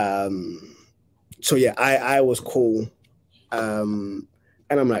 So yeah, I was cool. And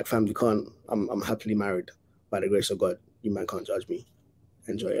I'm like, fam, you can't, I'm happily married by the grace of God. You man can't judge me.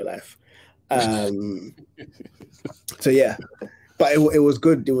 Enjoy your life. So yeah, but it was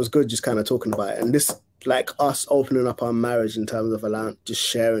good. It was good just kind of talking about it. And this, like us opening up our marriage in terms of just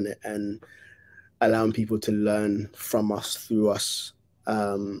sharing it and allowing people to learn from us through us,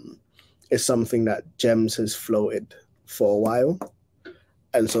 is something that Gems has floated for a while.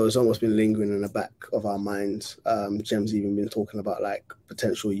 And so it's almost been lingering in the back of our minds. Jem's even been talking about like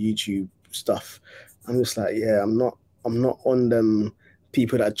potential YouTube stuff. I'm just like, yeah, I'm not on them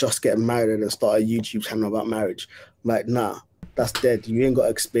people that just get married and start a YouTube channel about marriage. I'm like, nah, that's dead. You ain't got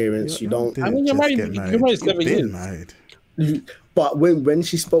experience. You don't. I mean, you're married. You're married 7 years. Married. But when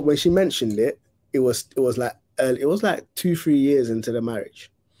she mentioned it, it was like 2-3 years into the marriage,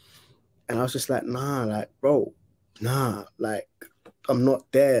 and I was just like, nah, like bro, nah, like. I'm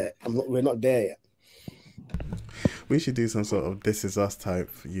not there. We're not there yet. We should do some sort of This Is Us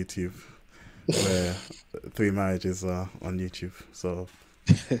type YouTube where 3 marriages are on YouTube. So,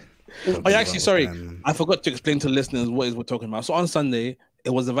 actually, sorry, I forgot to explain to listeners what we're talking about. So on Sunday,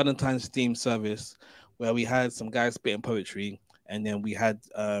 it was a Valentine's themed service where we had some guys spitting poetry, and then we had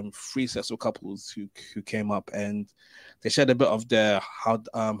 3 sets of couples who came up and they shared a bit of their how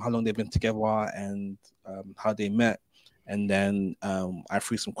long they've been together and how they met. And then I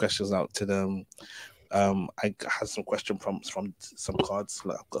threw some questions out to them. I had some questions from some cards.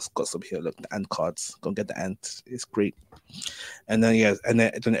 Like, I've got some here. Look, the ant cards. Go get the ant. It's great. And then and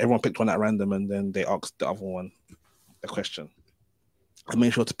then everyone picked one at random, and then they asked the other one a question. I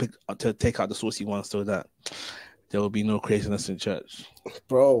made sure to take out the saucy one so that there will be no craziness in church.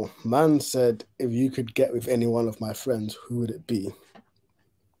 Bro, man said, if you could get with any one of my friends, who would it be?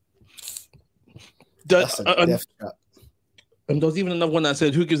 That's a death trap. And there was even another one that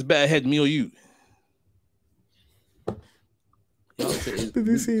said, who gives better head, me or you? Did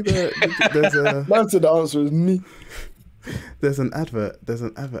you see that? There's a... Man said the answer is me. There's an advert. I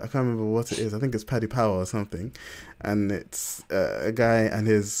can't remember what it is. I think it's Paddy Power or something. And it's a guy and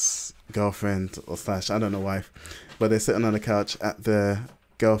his girlfriend or / I don't know, wife. But they're sitting on the couch at the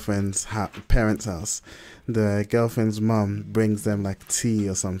girlfriend's parents' house. The girlfriend's mum brings them like tea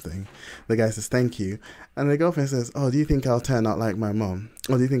or something. The guy says, thank you. And the girlfriend says, oh, do you think I'll turn out like my mum?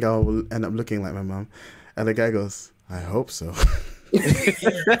 Or do you think I will end up looking like my mum? And the guy goes, I hope so.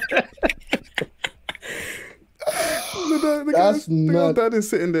 The dad is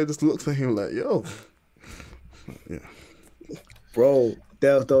sitting there, just looks at him like, yo. Yeah. Bro,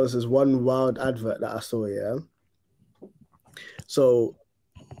 there was this one wild advert that I saw, yeah? So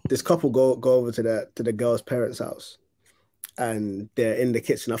this couple go over to the girl's parents' house, and they're in the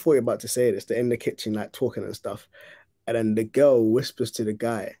kitchen. I thought you were about to say this. They're in the kitchen, like talking and stuff. And then the girl whispers to the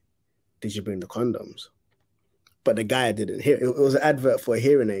guy, did you bring the condoms? But the guy didn't hear it. It was an advert for a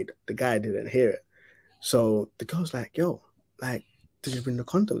hearing aid. The guy didn't hear it. So the girl's like, yo, like, did you bring the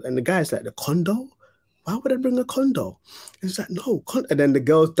condoms? And the guy's like, the condo? Why would I bring a condo? And he's like, no. And then the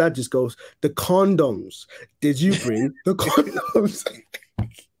girl's dad just goes, the condoms. Did you bring the condoms?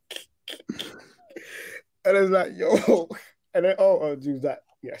 And it's like, yo. And then, dude's like,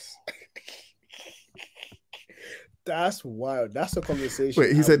 yes. That's wild. That's a conversation.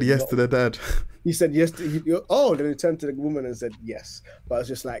 Wait, he said yes to the dad. He said yes to, then he turned to the woman and said yes. But it's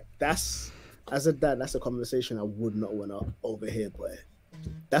just like, as a dad, that's a conversation I would not want to overhear, boy.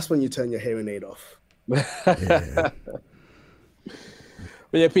 That's when you turn your hearing aid off. Yeah.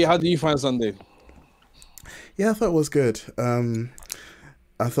 But yeah, Pete, how do you find Sunday? Yeah, I thought it was good.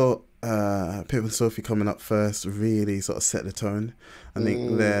 I thought Pip and Sophie coming up first really sort of set the tone. I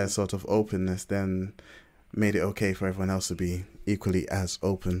think their sort of openness then made it okay for everyone else to be equally as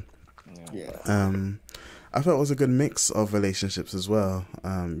open. Yeah. I thought it was a good mix of relationships as well.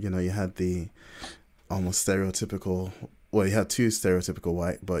 You had the almost stereotypical well, you had two stereotypical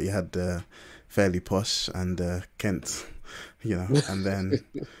white, but you had fairly posh and Kent, you know,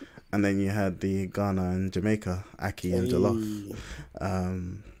 and then you had the Ghana and Jamaica, Aki and Jollof.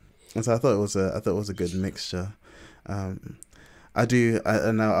 And so I thought it was a good mixture. And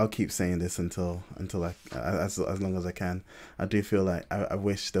I'll keep saying this until as long as I can. I do feel like I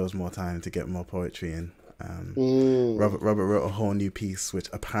wish there was more time to get more poetry in. Robert wrote a whole new piece, which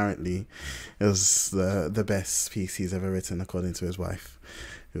apparently is the best piece he's ever written, according to his wife,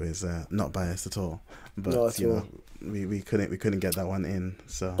 who is not biased at all. But we couldn't get that one in.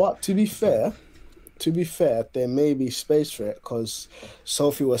 So, but to be fair, there may be space for it because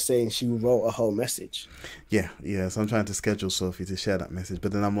Sophie was saying she wrote a whole message. Yeah. So I'm trying to schedule Sophie to share that message,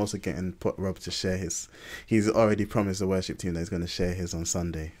 but then I'm also getting Rob to share his. He's already promised the worship team that he's going to share his on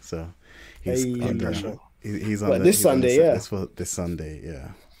Sunday. So he's he's on this Sunday, yeah. It's for this Sunday,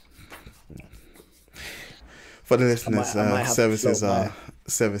 yeah. For the listeners,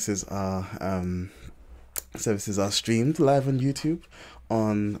 services are streamed live on YouTube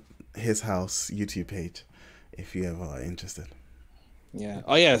on his house YouTube page, if you ever are interested. Yeah.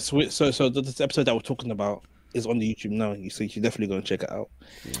 Oh yeah. So this episode that we're talking about is on the YouTube now. So you should definitely go and check it out.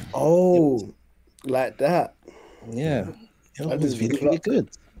 Yeah. Oh, like that. Yeah. It was really good.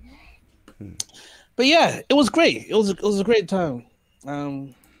 But yeah, it was great. It was a great time.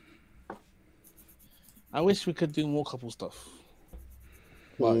 I wish we could do more couple stuff.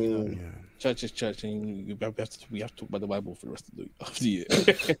 But you know, church is church, and we have to talk about the Bible for the rest of the year.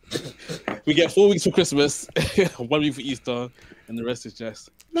 We get 4 weeks for Christmas, 1 week for Easter, and the rest is just.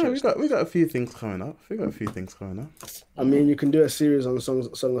 No, we got a few things coming up. I mean, you can do a series on Song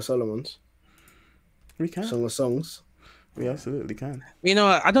of Solomon's. We can. Song of Songs. We absolutely can. You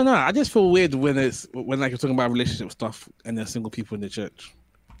know, I don't know. I just feel weird when like you're talking about relationship stuff and there's single people in the church.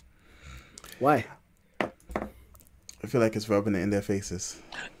 Why? I feel like it's rubbing it in their faces.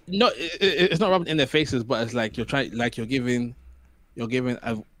 No, it's not rubbing it in their faces, but it's like you're giving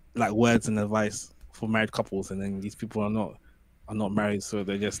like words and advice for married couples, and then these people are not married, so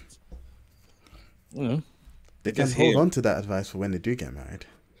they're just, you know, they can hold on to that advice for when they do get married.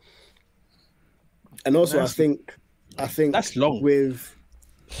 And also, I think that's long. With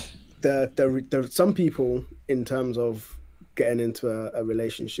the some people, in terms of getting into a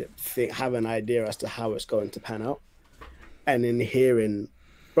relationship, have an idea as to how it's going to pan out, and in hearing,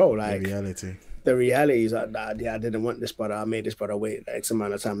 bro, like the reality is that I didn't want this brother. I made this brother wait X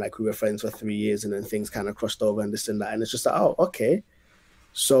amount of time. Like, we were friends for 3 years, and then things kind of crossed over and this and that, and it's just like, oh, okay.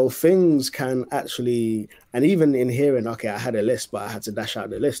 So things can actually, and even in hearing, okay, I had a list, but I had to dash out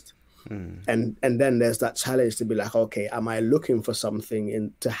the list. And then there's that challenge to be like, okay, am I looking for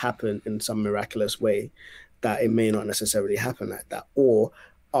something to happen in some miraculous way that it may not necessarily happen like that, or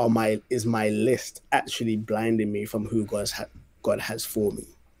is my list actually blinding me from who God has for me?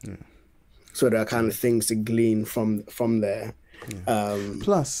 So there are kind of things to glean from there.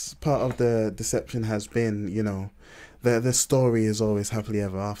 Plus, part of the deception has been, you know, the story is always happily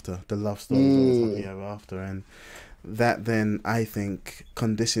ever after. The love story is always happily ever after, and that then, I think,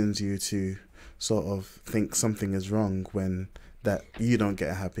 conditions you to sort of think something is wrong when that you don't get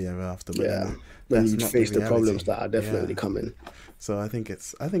a happy ever after. But when you face the problems that are definitely coming. So I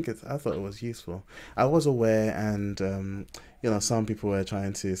thought it was useful. I was aware, and you know, some people were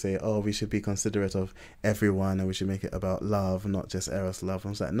trying to say, oh, we should be considerate of everyone and we should make it about love, not just Eros love. I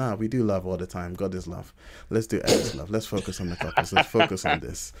was like, nah, we do love all the time. God is love. Let's do Eros love. Let's focus on the couples. Let's focus on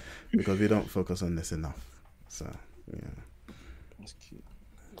this, because we don't focus on this enough. So yeah, that's cute.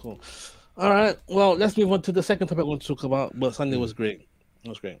 Cool. All right. Well, let's move on to the second topic I want to talk about. But Sunday was great. It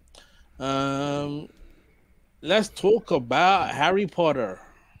was great. Let's talk about Harry Potter.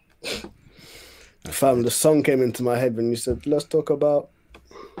 Fam, the song came into my head when you said, let's talk about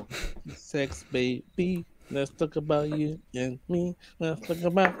sex, baby. Let's talk about you and me. Let's talk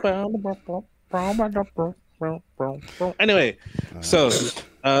about. Anyway, so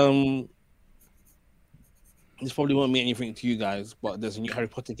this probably won't mean anything to you guys, but there's a new Harry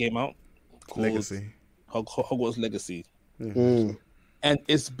Potter game out called Legacy. Hogwarts Legacy. And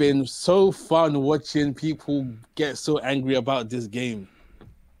it's been so fun watching people get so angry about this game.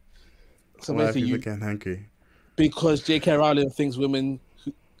 So why are people getting angry? Because J.K. Rowling thinks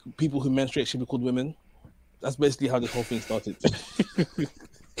people who menstruate should be called women. That's basically how this whole thing started.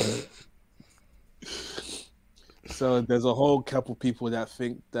 So there's a whole couple people that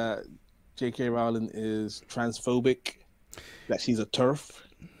think that J.K. Rowling is transphobic, that she's a TERF.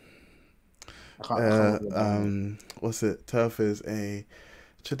 What's it? TERF is a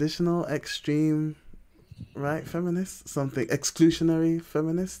traditional extreme right feminist, something exclusionary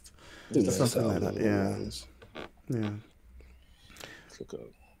feminist, something like that. Yeah.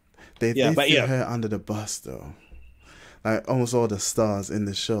 They but threw her under the bus though. Like almost all the stars in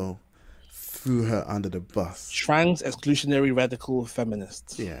the show threw her under the bus. Trans exclusionary radical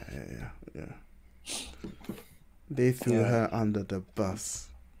feminists. Yeah. They threw her under the bus.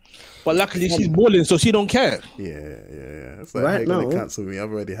 But luckily she's balling, so she don't care. Yeah. It's like, right now, gonna cancel me.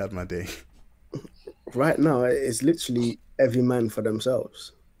 I've already had my day. Right now, it's literally every man for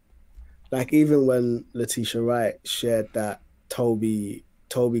themselves. Like even when Letitia Wright shared that Toby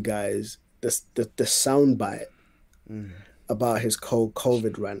guys, the soundbite about his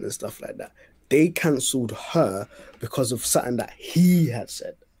COVID rant and stuff like that, they cancelled her because of something that he had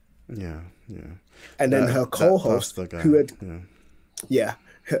said. Yeah. And then her co-host, who had,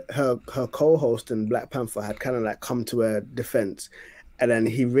 her co-host in Black Panther had kind of like come to her defense, and then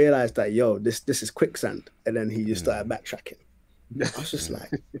he realized that this is quicksand, and then he just started backtracking. I was just like,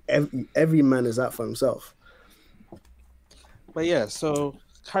 every man is out for himself. But yeah, so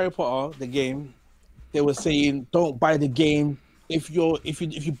Harry Potter, the game, they were saying don't buy the game. If you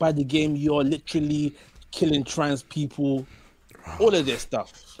buy the game, you're literally killing trans people. All of this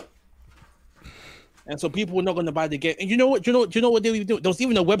stuff. And so people were not going to buy the game. And you know what they were doing? There was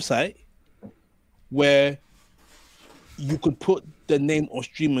even a website where you could put the name of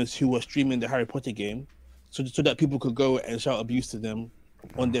streamers who were streaming the Harry Potter game, so that people could go and shout abuse to them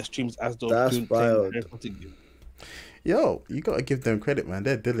on their streams as though playing the Harry Potter game. Yo, you gotta give them credit, man.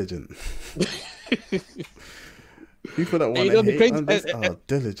 They're diligent. People that want to hate on this are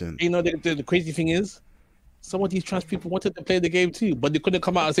diligent. You know, the crazy thing is, some of these trans people wanted to play the game too, but they couldn't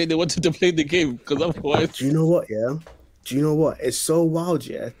come out and say they wanted to play the game because otherwise. Do you know what? Yeah. Do you know what? It's so wild.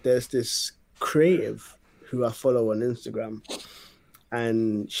 Yeah. There's this creative who I follow on Instagram,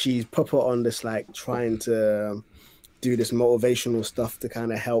 and she's proper on this like trying to do this motivational stuff to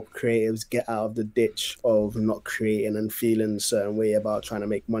kind of help creatives get out of the ditch of not creating and feeling a certain way about trying to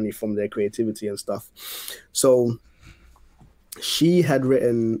make money from their creativity and stuff. So she had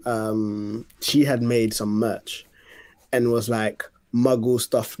made some merch and was like, muggle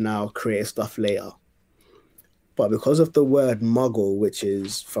stuff now, create stuff later. But because of the word muggle, which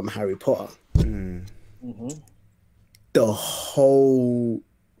is from Harry Potter, the whole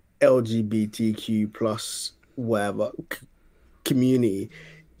LGBTQ plus whatever community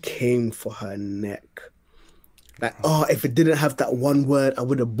came for her neck. Like, if it didn't have that one word, I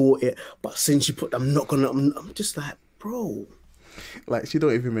would have bought it. But since you put, I'm just like, bro. Like, she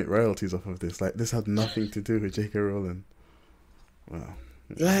don't even make royalties off of this. Like, this had nothing to do with J.K. Rowling. Wow.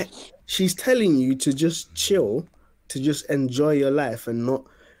 Like, she's telling you to just chill, to just enjoy your life and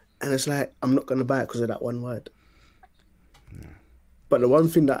it's like, I'm not going to buy it because of that one word. Yeah. But the one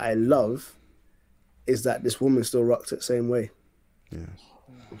thing that I love is that this woman still rocked it same way. Yeah.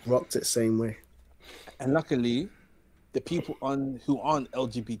 Rocked it same way. And luckily, the people who aren't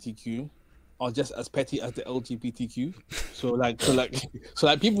LGBTQ are just as petty as the LGBTQ. So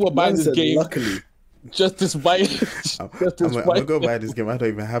people were buying this game. Luckily, just despite. I'm gonna go buy this game. I don't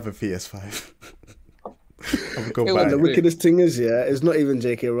even have a PS5. I'm gonna go buy the wickedest thing is, it's not even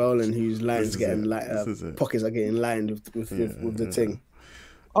J.K. Rowling whose lines getting pockets are getting lined with the thing.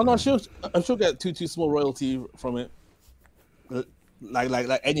 Oh no, she'll get too small royalty from it.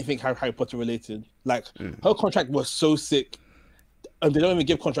 Like anything Harry Potter related. Like her contract was so sick. And they don't even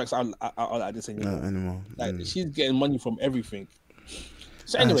give contracts out like this anymore. Like she's getting money from everything.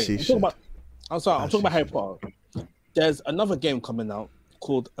 So anyway, I'm talking about Harry Potter. There's another game coming out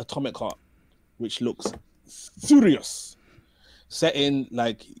called Atomic Heart, which looks serious. Set in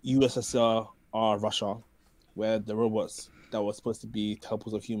like USSR or Russia, where the robots that were supposed to be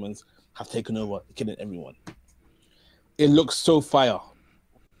helpers of humans have taken over, killing everyone. It looks so fire.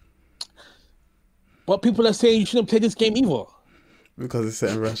 But people are saying you shouldn't play this game either. Because it's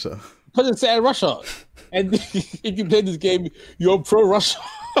set in Russia. Because it's set in Russia. And if you play this game, you're pro-Russia.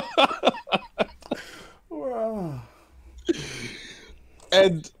 Wow.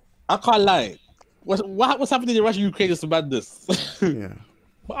 And I can't lie. What's happening in Russia, Ukraine is madness. Yeah.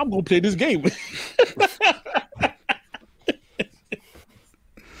 But I'm going to play this game.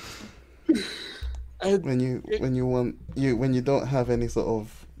 when you don't have any sort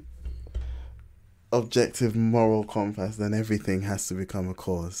of objective moral compass, then everything has to become a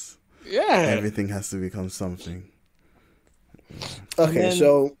cause. Yeah. Everything has to become something. Okay,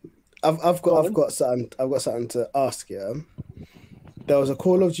 so I've got something to ask you. There was a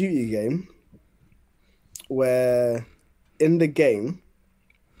Call of Duty game where in the game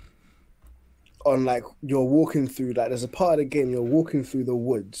you're walking through, like there's a part of the game you're walking through the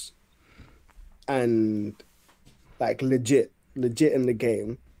woods and like legit in the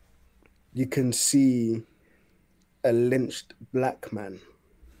game you can see a lynched black man.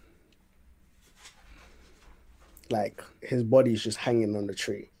 Like his body's just hanging on the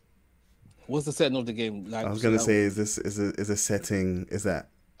tree. What's the setting of the game? Like, I was gonna say, is a setting? Is that?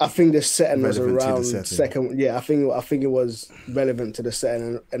 I think the setting was relevant to the around setting? second. Yeah, I think it was relevant to the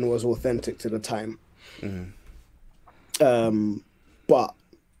setting and was authentic to the time. But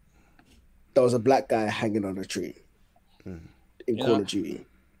there was a black guy hanging on a tree in Call of Duty.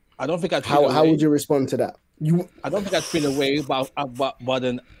 I don't think I'd how would you respond to that? I don't think I'd feel away, but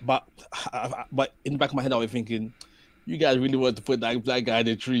in the back of my head I was thinking, you guys really want to put that black guy in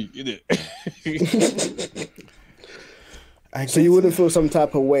the tree, innit? So you wouldn't feel some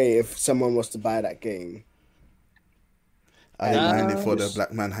type of way if someone was to buy that game? I ain't buying it for the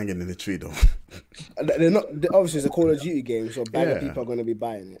black man hanging in the tree, though. They're not. Obviously, it's a Call of Duty game, so bad people are going to be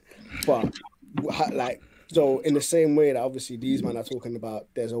buying it. But like, so in the same way that obviously these men are talking about,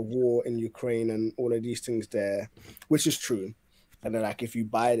 there's a war in Ukraine and all of these things there, which is true. And then, like, if you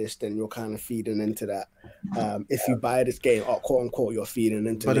buy this, then you're kind of feeding into that. If you buy this game, or quote unquote, you're feeding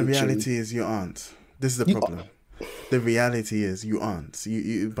into. But the reality is, you aren't. This is the problem. The reality is you aren't.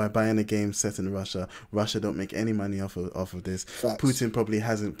 You by buying a game set in Russia don't make any money off of this. Facts. Putin probably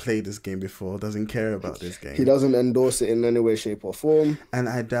hasn't played this game before, doesn't care about this game. He doesn't endorse it in any way, shape or form. And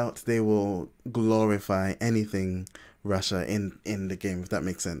I doubt they will glorify anything Russia in the game, if that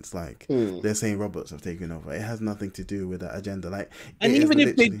makes sense. Like they're saying robots have taken over. It has nothing to do with that agenda. Like, and even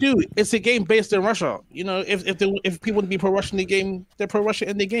if they do, it's a game based in Russia. You know, if people want to be pro-Russian in the game, they're pro-Russia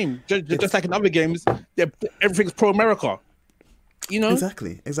in the game. Just like in other games, everything's pro-America. You know,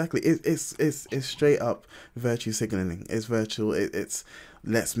 exactly. It's straight up virtue signaling. It's virtual. It's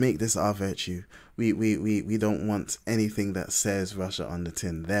let's make this our virtue. We don't want anything that says Russia on the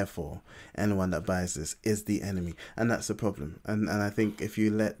tin. Therefore, anyone that buys this is the enemy, and that's the problem. And I think if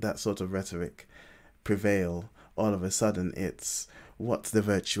you let that sort of rhetoric prevail, all of a sudden it's what's the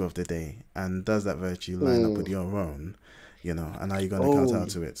virtue of the day, and does that virtue line up with your own? You know, and are you going to kowtow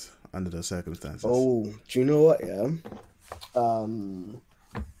to it under those circumstances? Oh, do you know what? Yeah.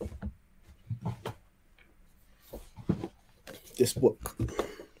 This book,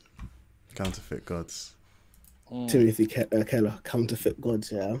 Counterfeit Gods. Timothy Keller, Counterfeit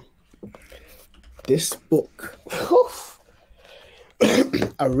Gods. Yeah, this book.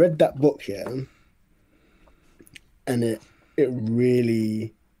 I read that book here, and it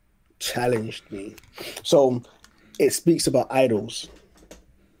really challenged me. So it speaks about idols.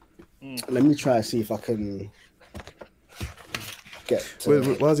 Let me try to see if I can get.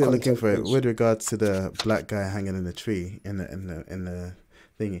 While you're looking for it, with regards to the black guy hanging in the tree in the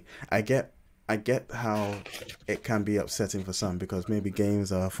thingy, I get how it can be upsetting for some, because maybe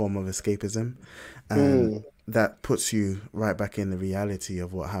games are a form of escapism, and that puts you right back in the reality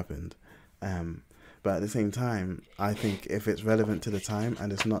of what happened. But at the same time, I think if it's relevant to the time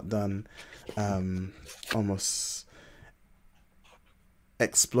and it's not done almost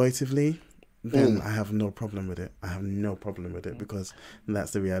exploitively, then I have no problem with it. I have no problem with it, because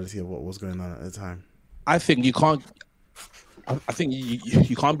that's the reality of what was going on at the time. I think you can't. I think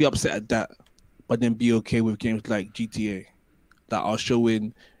you can't be upset at that, but then be okay with games like GTA that are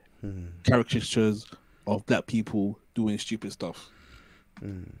showing caricatures of black people doing stupid stuff.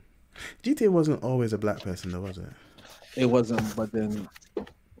 GTA wasn't always a black person, though, was it? It wasn't, but then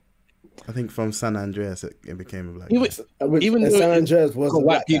I think from San Andreas it became a black. Even though San Andreas was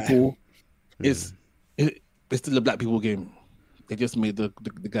white people, it's still a black people game. They just made the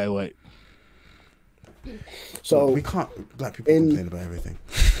guy white. So we can't. Black people complain about everything.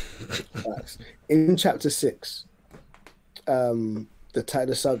 In chapter 6, the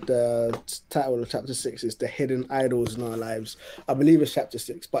title of chapter 6 is "The Hidden Idols in Our Lives." I believe it's chapter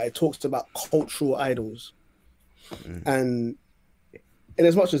 6, but it talks about cultural idols. And in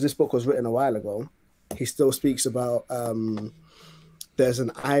as much as this book was written a while ago, he still speaks about there's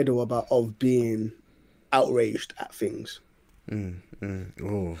an idol of being outraged at things.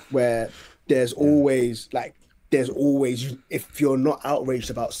 Where there's always if you're not outraged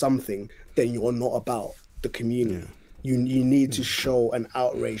about something, then you're not about the community. You need to show an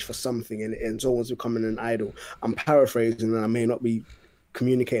outrage for something, and it's always becoming an idol. I'm paraphrasing, and I may not be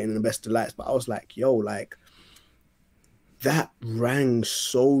communicating in the best of lights, but I was like, yo, like, that rang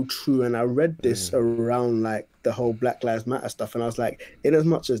so true. And I read this around like the whole Black Lives Matter stuff, and I was like, in as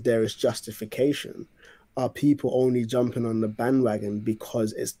much as there is justification, are people only jumping on the bandwagon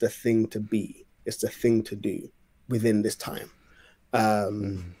because it's the thing to be, it's the thing to do within this time,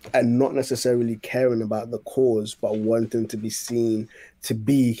 and not necessarily caring about the cause, but wanting to be seen to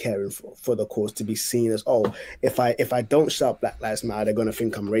be caring for the cause, to be seen as, oh, if I don't shout Black Lives Matter, they're gonna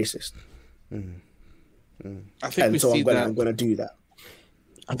think I'm racist. I think and we so see that. I'm gonna do that.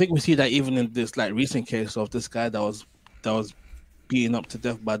 I think we see that even in this like recent case of this guy that was beaten up to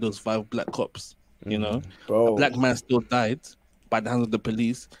death by those 5 black cops. You know, Bro. a black man still died by the hands of the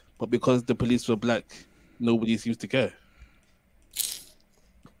police, but because the police were black, nobody seems to care.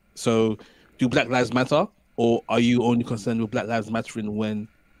 So, do Black Lives Matter, or are you only concerned with Black Lives Mattering when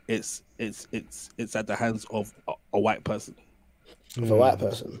it's at the hands of a white person? Of a white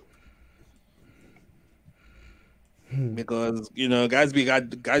person. Because guys be down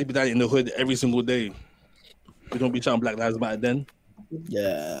in the hood every single day. We don't be shouting Black Lives Matter then.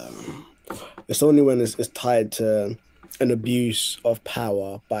 Yeah, it's only when it's tied to an abuse of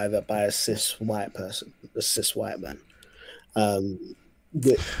power by a cis white person, a cis white man. I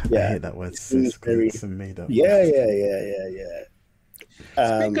hate that word cis. It's made up. Yeah.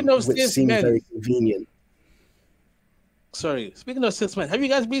 Speaking of which cis seems men, very convenient. Sorry, speaking of cis men, have you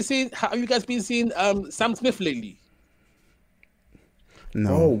guys been seeing Sam Smith lately?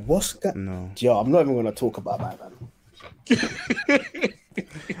 No. Oh, what's that? No. Yo, I'm not even gonna talk about that, man.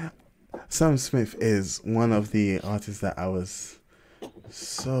 Sam Smith is one of the artists that I was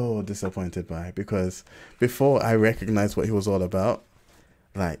so disappointed by, because before I recognized what he was all about,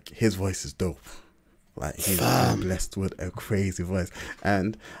 like, his voice is dope. Like, he's blessed with a crazy voice.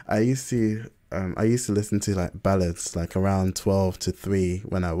 And I used to listen to like ballads like around 12 to 3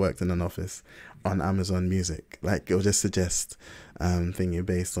 when I worked in an office on Amazon Music. Like, it would just suggest thingy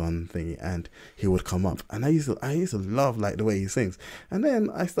based on thingy, and he would come up, and I used to love like the way he sings. And then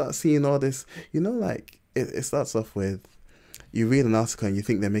I start seeing all this, like it starts off with, you read an article and you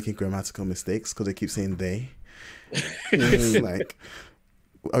think they're making grammatical mistakes because they keep saying they. It's like,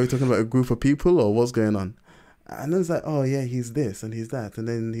 are we talking about a group of people or what's going on? And then it's like, oh yeah, he's this and he's that, and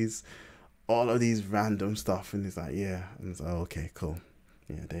then he's all of these random stuff, and he's like, yeah, and it's like, oh, okay, cool,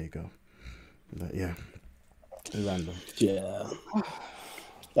 yeah, there you go. But yeah, it's random. Yeah,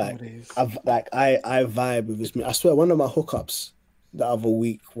 I vibe with this. I swear, one of my hookups the other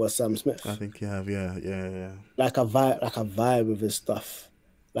week was Sam Smith. I think you have, yeah. Like a vibe with his stuff.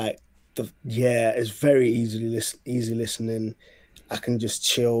 Like it's very easy listening. I can just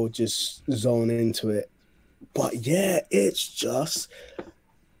chill, just zone into it. But yeah, it's just,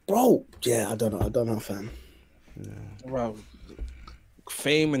 bro. Yeah, I don't know, fam. Yeah. Wow,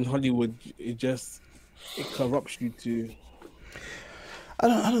 fame in Hollywood, it corrupts you too.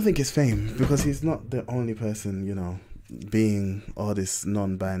 I don't think it's fame, because he's not the only person, being all this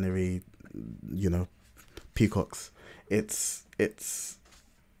non-binary, peacocks. It's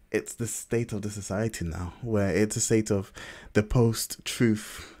the state of the society now, where it's a state of the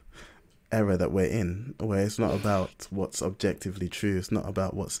post-truth era that we're in, where it's not about what's objectively true, it's not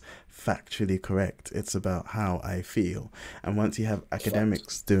about what's factually correct, it's about how I feel. And once you have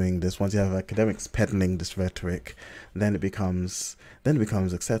academics doing this, once you have academics peddling this rhetoric, then it becomes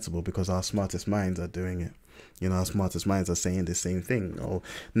acceptable, because our smartest minds are doing it. Our smartest minds are saying the same thing. Or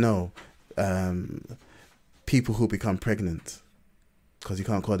no, people who become pregnant, because you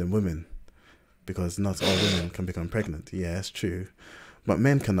can't call them women, because not all women can become pregnant. Yeah, it's true. But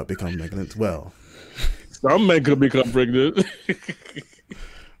men cannot become pregnant. Well, some men can become pregnant.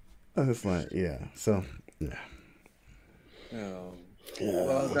 It's like, yeah. So, yeah.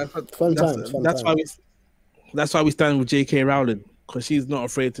 Well, that's why we stand with J.K. Rowling, because she's not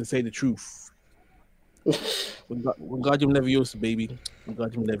afraid to say the truth. Wingardium Leviosa, baby.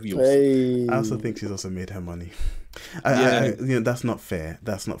 Wingardium Leviosa. Hey. I also think she's also made her money. That's not fair.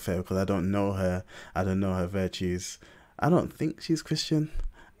 That's not fair, because I don't know her. I don't know her virtues. I don't think she's Christian.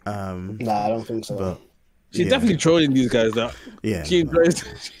 I don't think so. But she's definitely trolling these guys. Though. Yeah.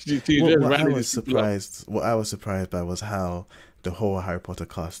 What I was surprised by was how the whole Harry Potter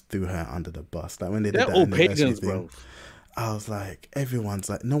cast threw her under the bus. Like, when they did that all pagans, thing, bro. I was like, everyone's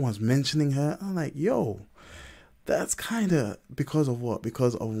like, no one's mentioning her. I'm like, yo, that's kind of because of what?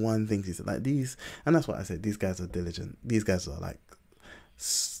 Because of one thing she said. Like, these, and that's what I said. These guys are diligent. These guys are like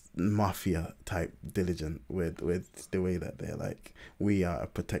mafia type diligent with the way that they're like, we are a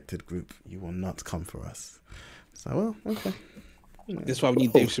protected group, you will not come for us. So, well, okay. That's why we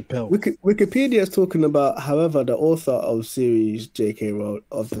need Dave Chappelle. Wikipedia is talking about, however, the author of J.K.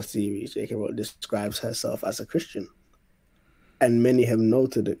 Rowling describes herself as a Christian, and many have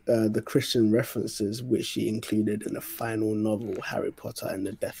noted the Christian references which she included in the final novel, Harry Potter and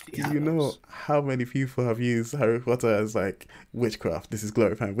the Deathly Hallows. Do you know how many people have used Harry Potter as like witchcraft? This is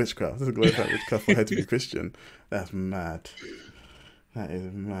glorifying witchcraft. This is glorifying witchcraft for her to be Christian. That's mad. That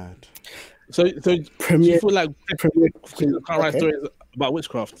is mad. So do you feel like can't write stories about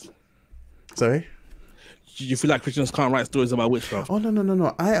witchcraft? Sorry? you feel like Christians can't write stories about witchcraft? Oh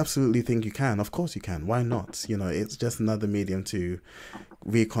no! I absolutely think you can. Of course you can. Why not? You know, it's just another medium to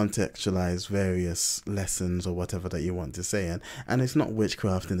recontextualize various lessons or whatever that you want to say, and it's not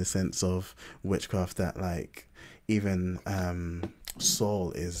witchcraft in the sense of witchcraft that like even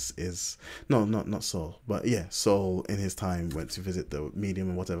Saul is not Saul, but yeah, Saul in his time went to visit the medium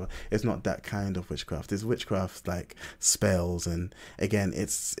and whatever. It's not that kind of witchcraft. It's witchcraft like spells, and again,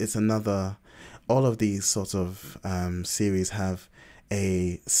 it's another. All of these sort of series have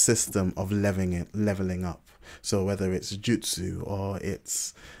a system of leveling up. So whether it's jutsu or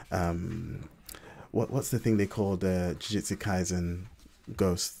it's what's the thing they call the Jujutsu Kaisen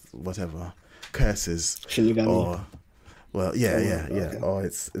ghost, whatever, curses, Shinigami. Or well, yeah, or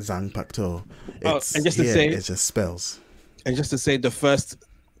it's Zanpakuto. It's and just to say, it's just spells. And just to say, the first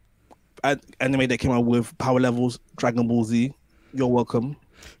anime that came out with power levels, Dragon Ball Z. You're welcome.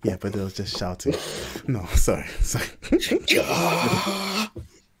 Yeah, but they was just shouting. No, sorry.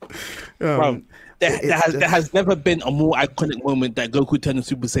 Bro, there has never been a more iconic moment that Goku turned into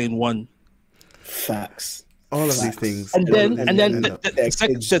Super Saiyan 1. Facts. All of these things. And then the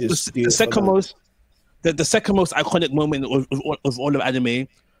second most iconic moment of all of anime,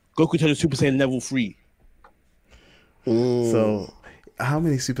 Goku turned to Super Saiyan level 3. So, how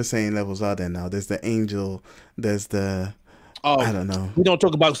many Super Saiyan levels are there now? There's the Angel. There's the. I don't know. We don't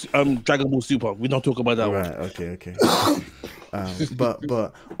talk about Dragon Ball Super. We don't talk about that one. Right. Okay.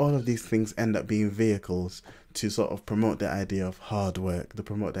 But all of these things end up being vehicles to sort of promote the idea of hard work, to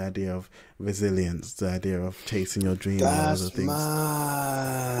promote the idea of resilience, the idea of chasing your dream, and all other things.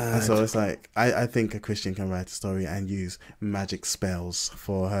 Mad. And so it's like I think a Christian can write a story and use magic spells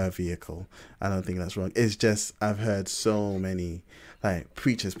for her vehicle. I don't think that's wrong. It's just I've heard so many like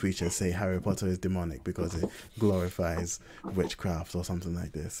preachers say Harry Potter is demonic because it glorifies witchcraft or something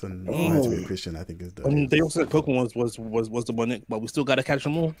like this. And to be a Christian, I think is the. They also said Pokemon was demonic, but we still gotta catch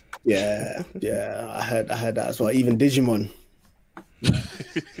them all. Yeah, I heard that as well. Even Digimon. I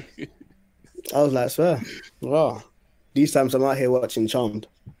was like, swear, wow. These times I'm out here watching Charmed.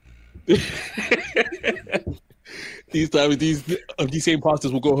 These same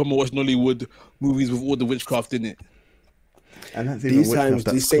pastors will go home and watch Nollywood movies with all the witchcraft in it. And that's even witchcraft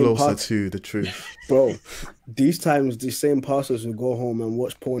that's closer to the truth. Bro, these times these same pastors will go home and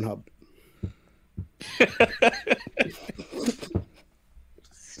watch Pornhub.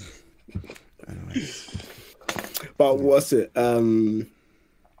 Anyway. But what's it?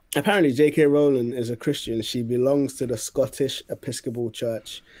 Apparently J.K. Rowling is a Christian. She belongs to the Scottish Episcopal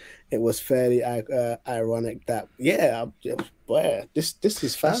Church. It was fairly ironic that boy, this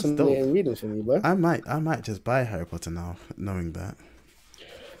is fascinating reading for me, bro. I might just buy Harry Potter now, knowing that.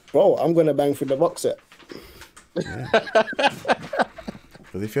 Bro, I'm gonna bang through the box set. Yeah.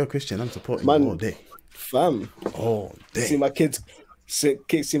 Because if you're a Christian, I'm supporting you all day. Fam. All day. See my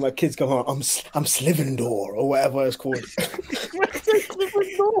kids come home. I'm Slivendor or whatever it's called.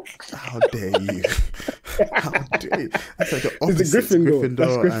 How dare you? How dare you? That's like the opposite. It's a Gryffindor.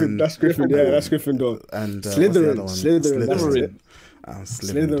 That's Gryffindor. That's Gryffindor. And Slytherin. I'm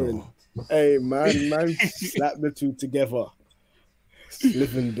Slytherin. Hey man, slap the two together.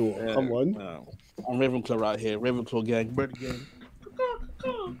 Slytherin. Yeah. Come on. I'm Ravenclaw right here. Ravenclaw gang. Bird gang.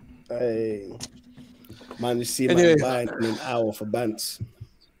 Hey. Man, you see my buying in an hour for Bants.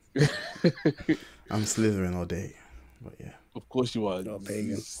 I'm Slytherin all day. But yeah. Of course you are. No, pagan.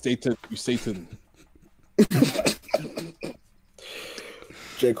 You Satan.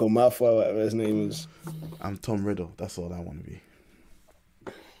 Draco Malfoy, whatever his name is. I'm Tom Riddle. That's all I want to be.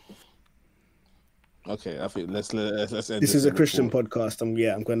 Okay, I think let's end this is a Christian podcast. I'm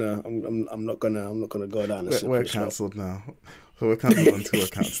not gonna go down. We're cancelled now. So we're cancelled on 2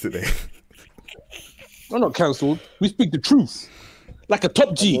 accounts today. We're not cancelled. We speak the truth, like a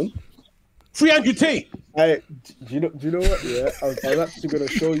top G. 300 Tate. Do you know what? Yeah, I was actually gonna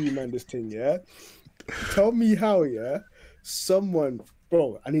show you, man, this thing. Yeah, tell me how. Yeah, someone,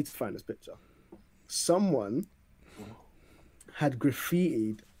 bro, I need to find this picture. Someone had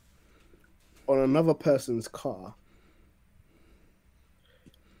graffitied on another person's car.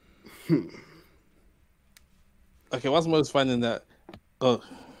 Okay, what's most finding that? Oh,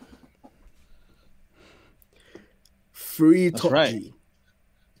 free top right. G.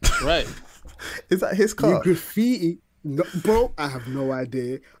 Right. Is that his car? You graffiti, no, bro. I have no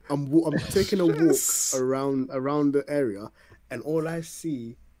idea. I'm taking a walk around the area, and all I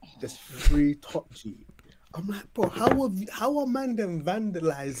see is free top G. I'm like, bro, how are man them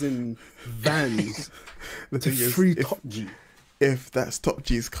vandalizing vans to free top G? If that's Top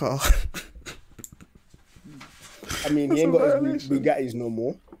G's car. I mean, he ain't got his Bugattis no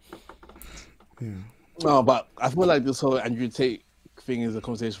more. Yeah. No, but I feel like this whole Andrew Tate thing is a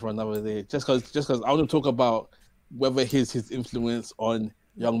conversation for another day. Just because I want to talk about whether his influence on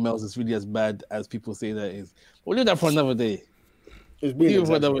young males is really as bad as people say that is. We'll leave that for another day. It's being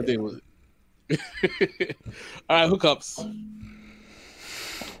For another day. All right, hookups.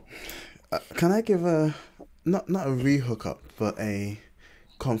 Can I give a not a re-hookup, but a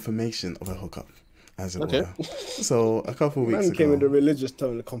confirmation of a hookup, as it were? So a couple of weeks ago, came in the religious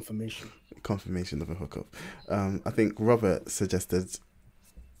tone of confirmation of a hookup. I think Robert suggested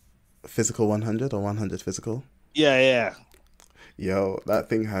Physical 100 or 100 Physical. Yeah. Yo, that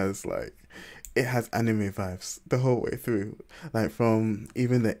thing has it has anime vibes the whole way through. Like from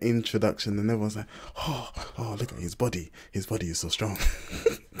even the introduction, and everyone's like, oh, look at his body. His body is so strong.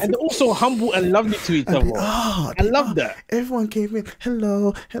 And also humble and lovely to each other. I love that. Everyone came in,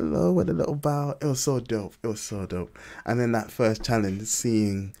 hello, with a little bow. It was so dope. And then that first challenge,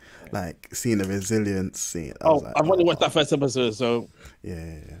 seeing the resilience, I've only watched that first episode, so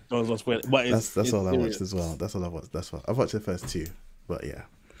yeah. But that's all I watched as well. That's all I watched. I've watched the first two, but yeah.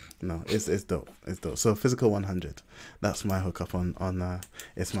 No, it's dope. It's dope. So Physical 100, that's my hookup on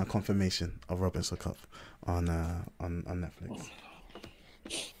it's my confirmation of Robin's hookup on Netflix.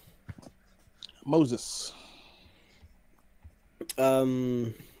 Moses. I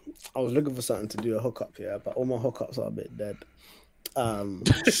was looking for something to do a hookup here, but all my hookups are a bit dead.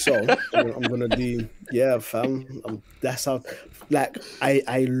 So I'm gonna do fam. That's how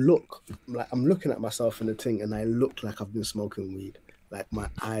I look like I'm looking at myself in the thing, and I look like I've been smoking weed. Like my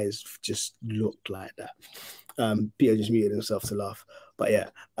eyes just look like that. Peter just muted himself to laugh, but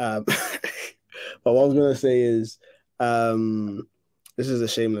yeah. But what I was gonna say is, this is a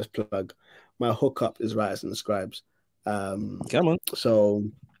shameless plug. My hookup is Writers and Scribes. Come on. So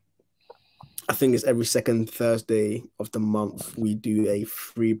I think it's every second Thursday of the month we do a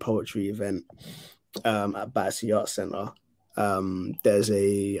free poetry event at Battersea Arts Centre. There's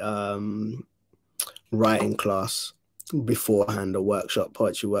a writing class beforehand, a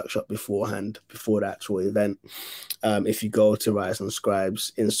poetry workshop beforehand, before the actual event. If you go to Writers and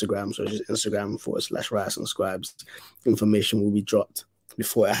Scribes Instagram, so it's just Instagram/Writers and Scribes, information will be dropped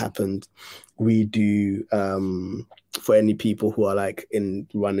before it happened. We do for any people who are in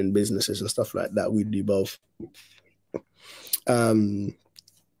running businesses and stuff like that, we do both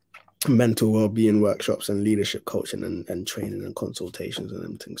mental well-being workshops and leadership coaching and training and consultations and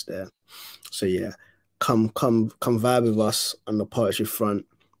them things there. So yeah, come vibe with us on the poetry front,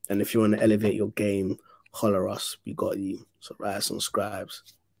 and if you want to elevate your game, holler us, we got you. So Writers and Scribes,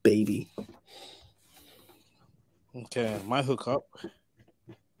 baby. Okay, my hookup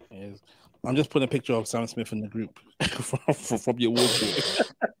is, I'm just putting a picture of Sam Smith in the group from your wardrobe.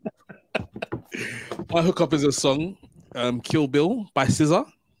 My hookup is a song, Kill Bill by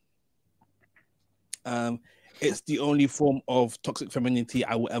SZA. It's the only form of toxic femininity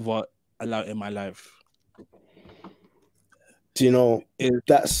I will ever allow in my life. Do you know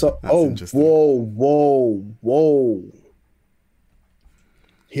that's so? That's whoa!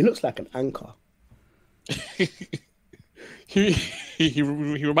 He looks like an anchor. He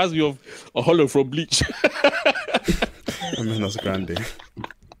reminds me of a Hollow from Bleach. I mean, that's Grande.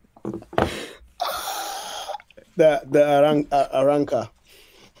 The Aranka.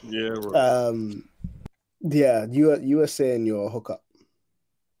 Yeah. Bro. Yeah. You were saying your hookup.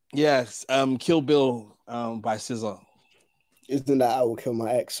 Yes. Kill Bill by SZA. Isn't that "I Will Kill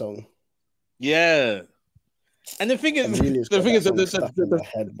My Ex" song? Yeah. And the thing is, the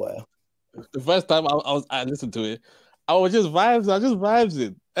head, boy. The first time I listened to it, I was just vibes.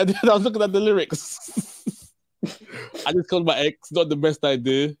 And then I was looking at the lyrics. I just called my ex, not the best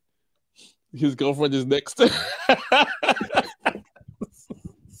idea. His girlfriend is next.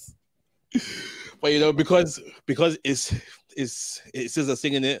 But because it's SZA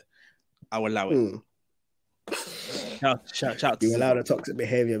singing it, I will allow it. Shout. You allow the toxic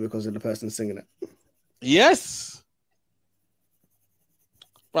behavior because of the person singing it. Yes.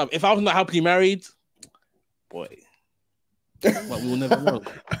 Bro, if I was not happily married, boy. But we will never know.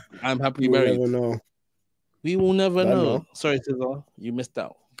 I'm happily married. We will never know. Sorry, SZA, you missed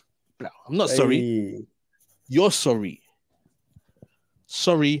out. No, I'm not sorry. You're sorry.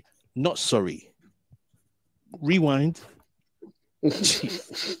 Sorry, not sorry. Rewind.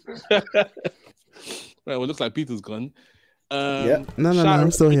 Right, well, it looks like Peter's gone. Yeah. No, I'm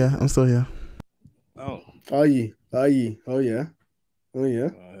still here. Oh. Are you? Oh, yeah. What are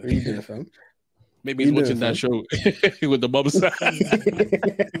you doing, fam? Maybe he's watching that show with the bubbles.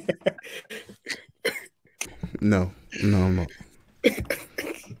 No, I'm not.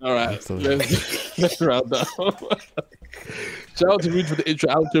 All right, let's round up. Shout out to Reed for the intro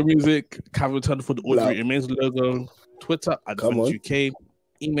outro music. Cameron Turner for the Audio Love. Remains logo. Twitter at Come on. UK.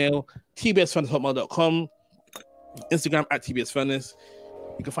 Email tbsfurnace@hotmail.com. Instagram at tbsfurnace.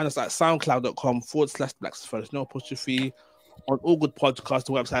 You can find us at soundcloud.com/Black Furnace, no apostrophe. On all good podcasts,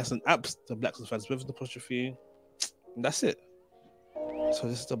 websites, and apps, the Black Furnace with an apostrophe. And that's it. So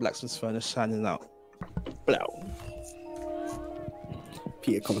this is the Black Furnace signing out. Blow.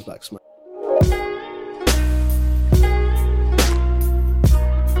 Peter comes back, smack.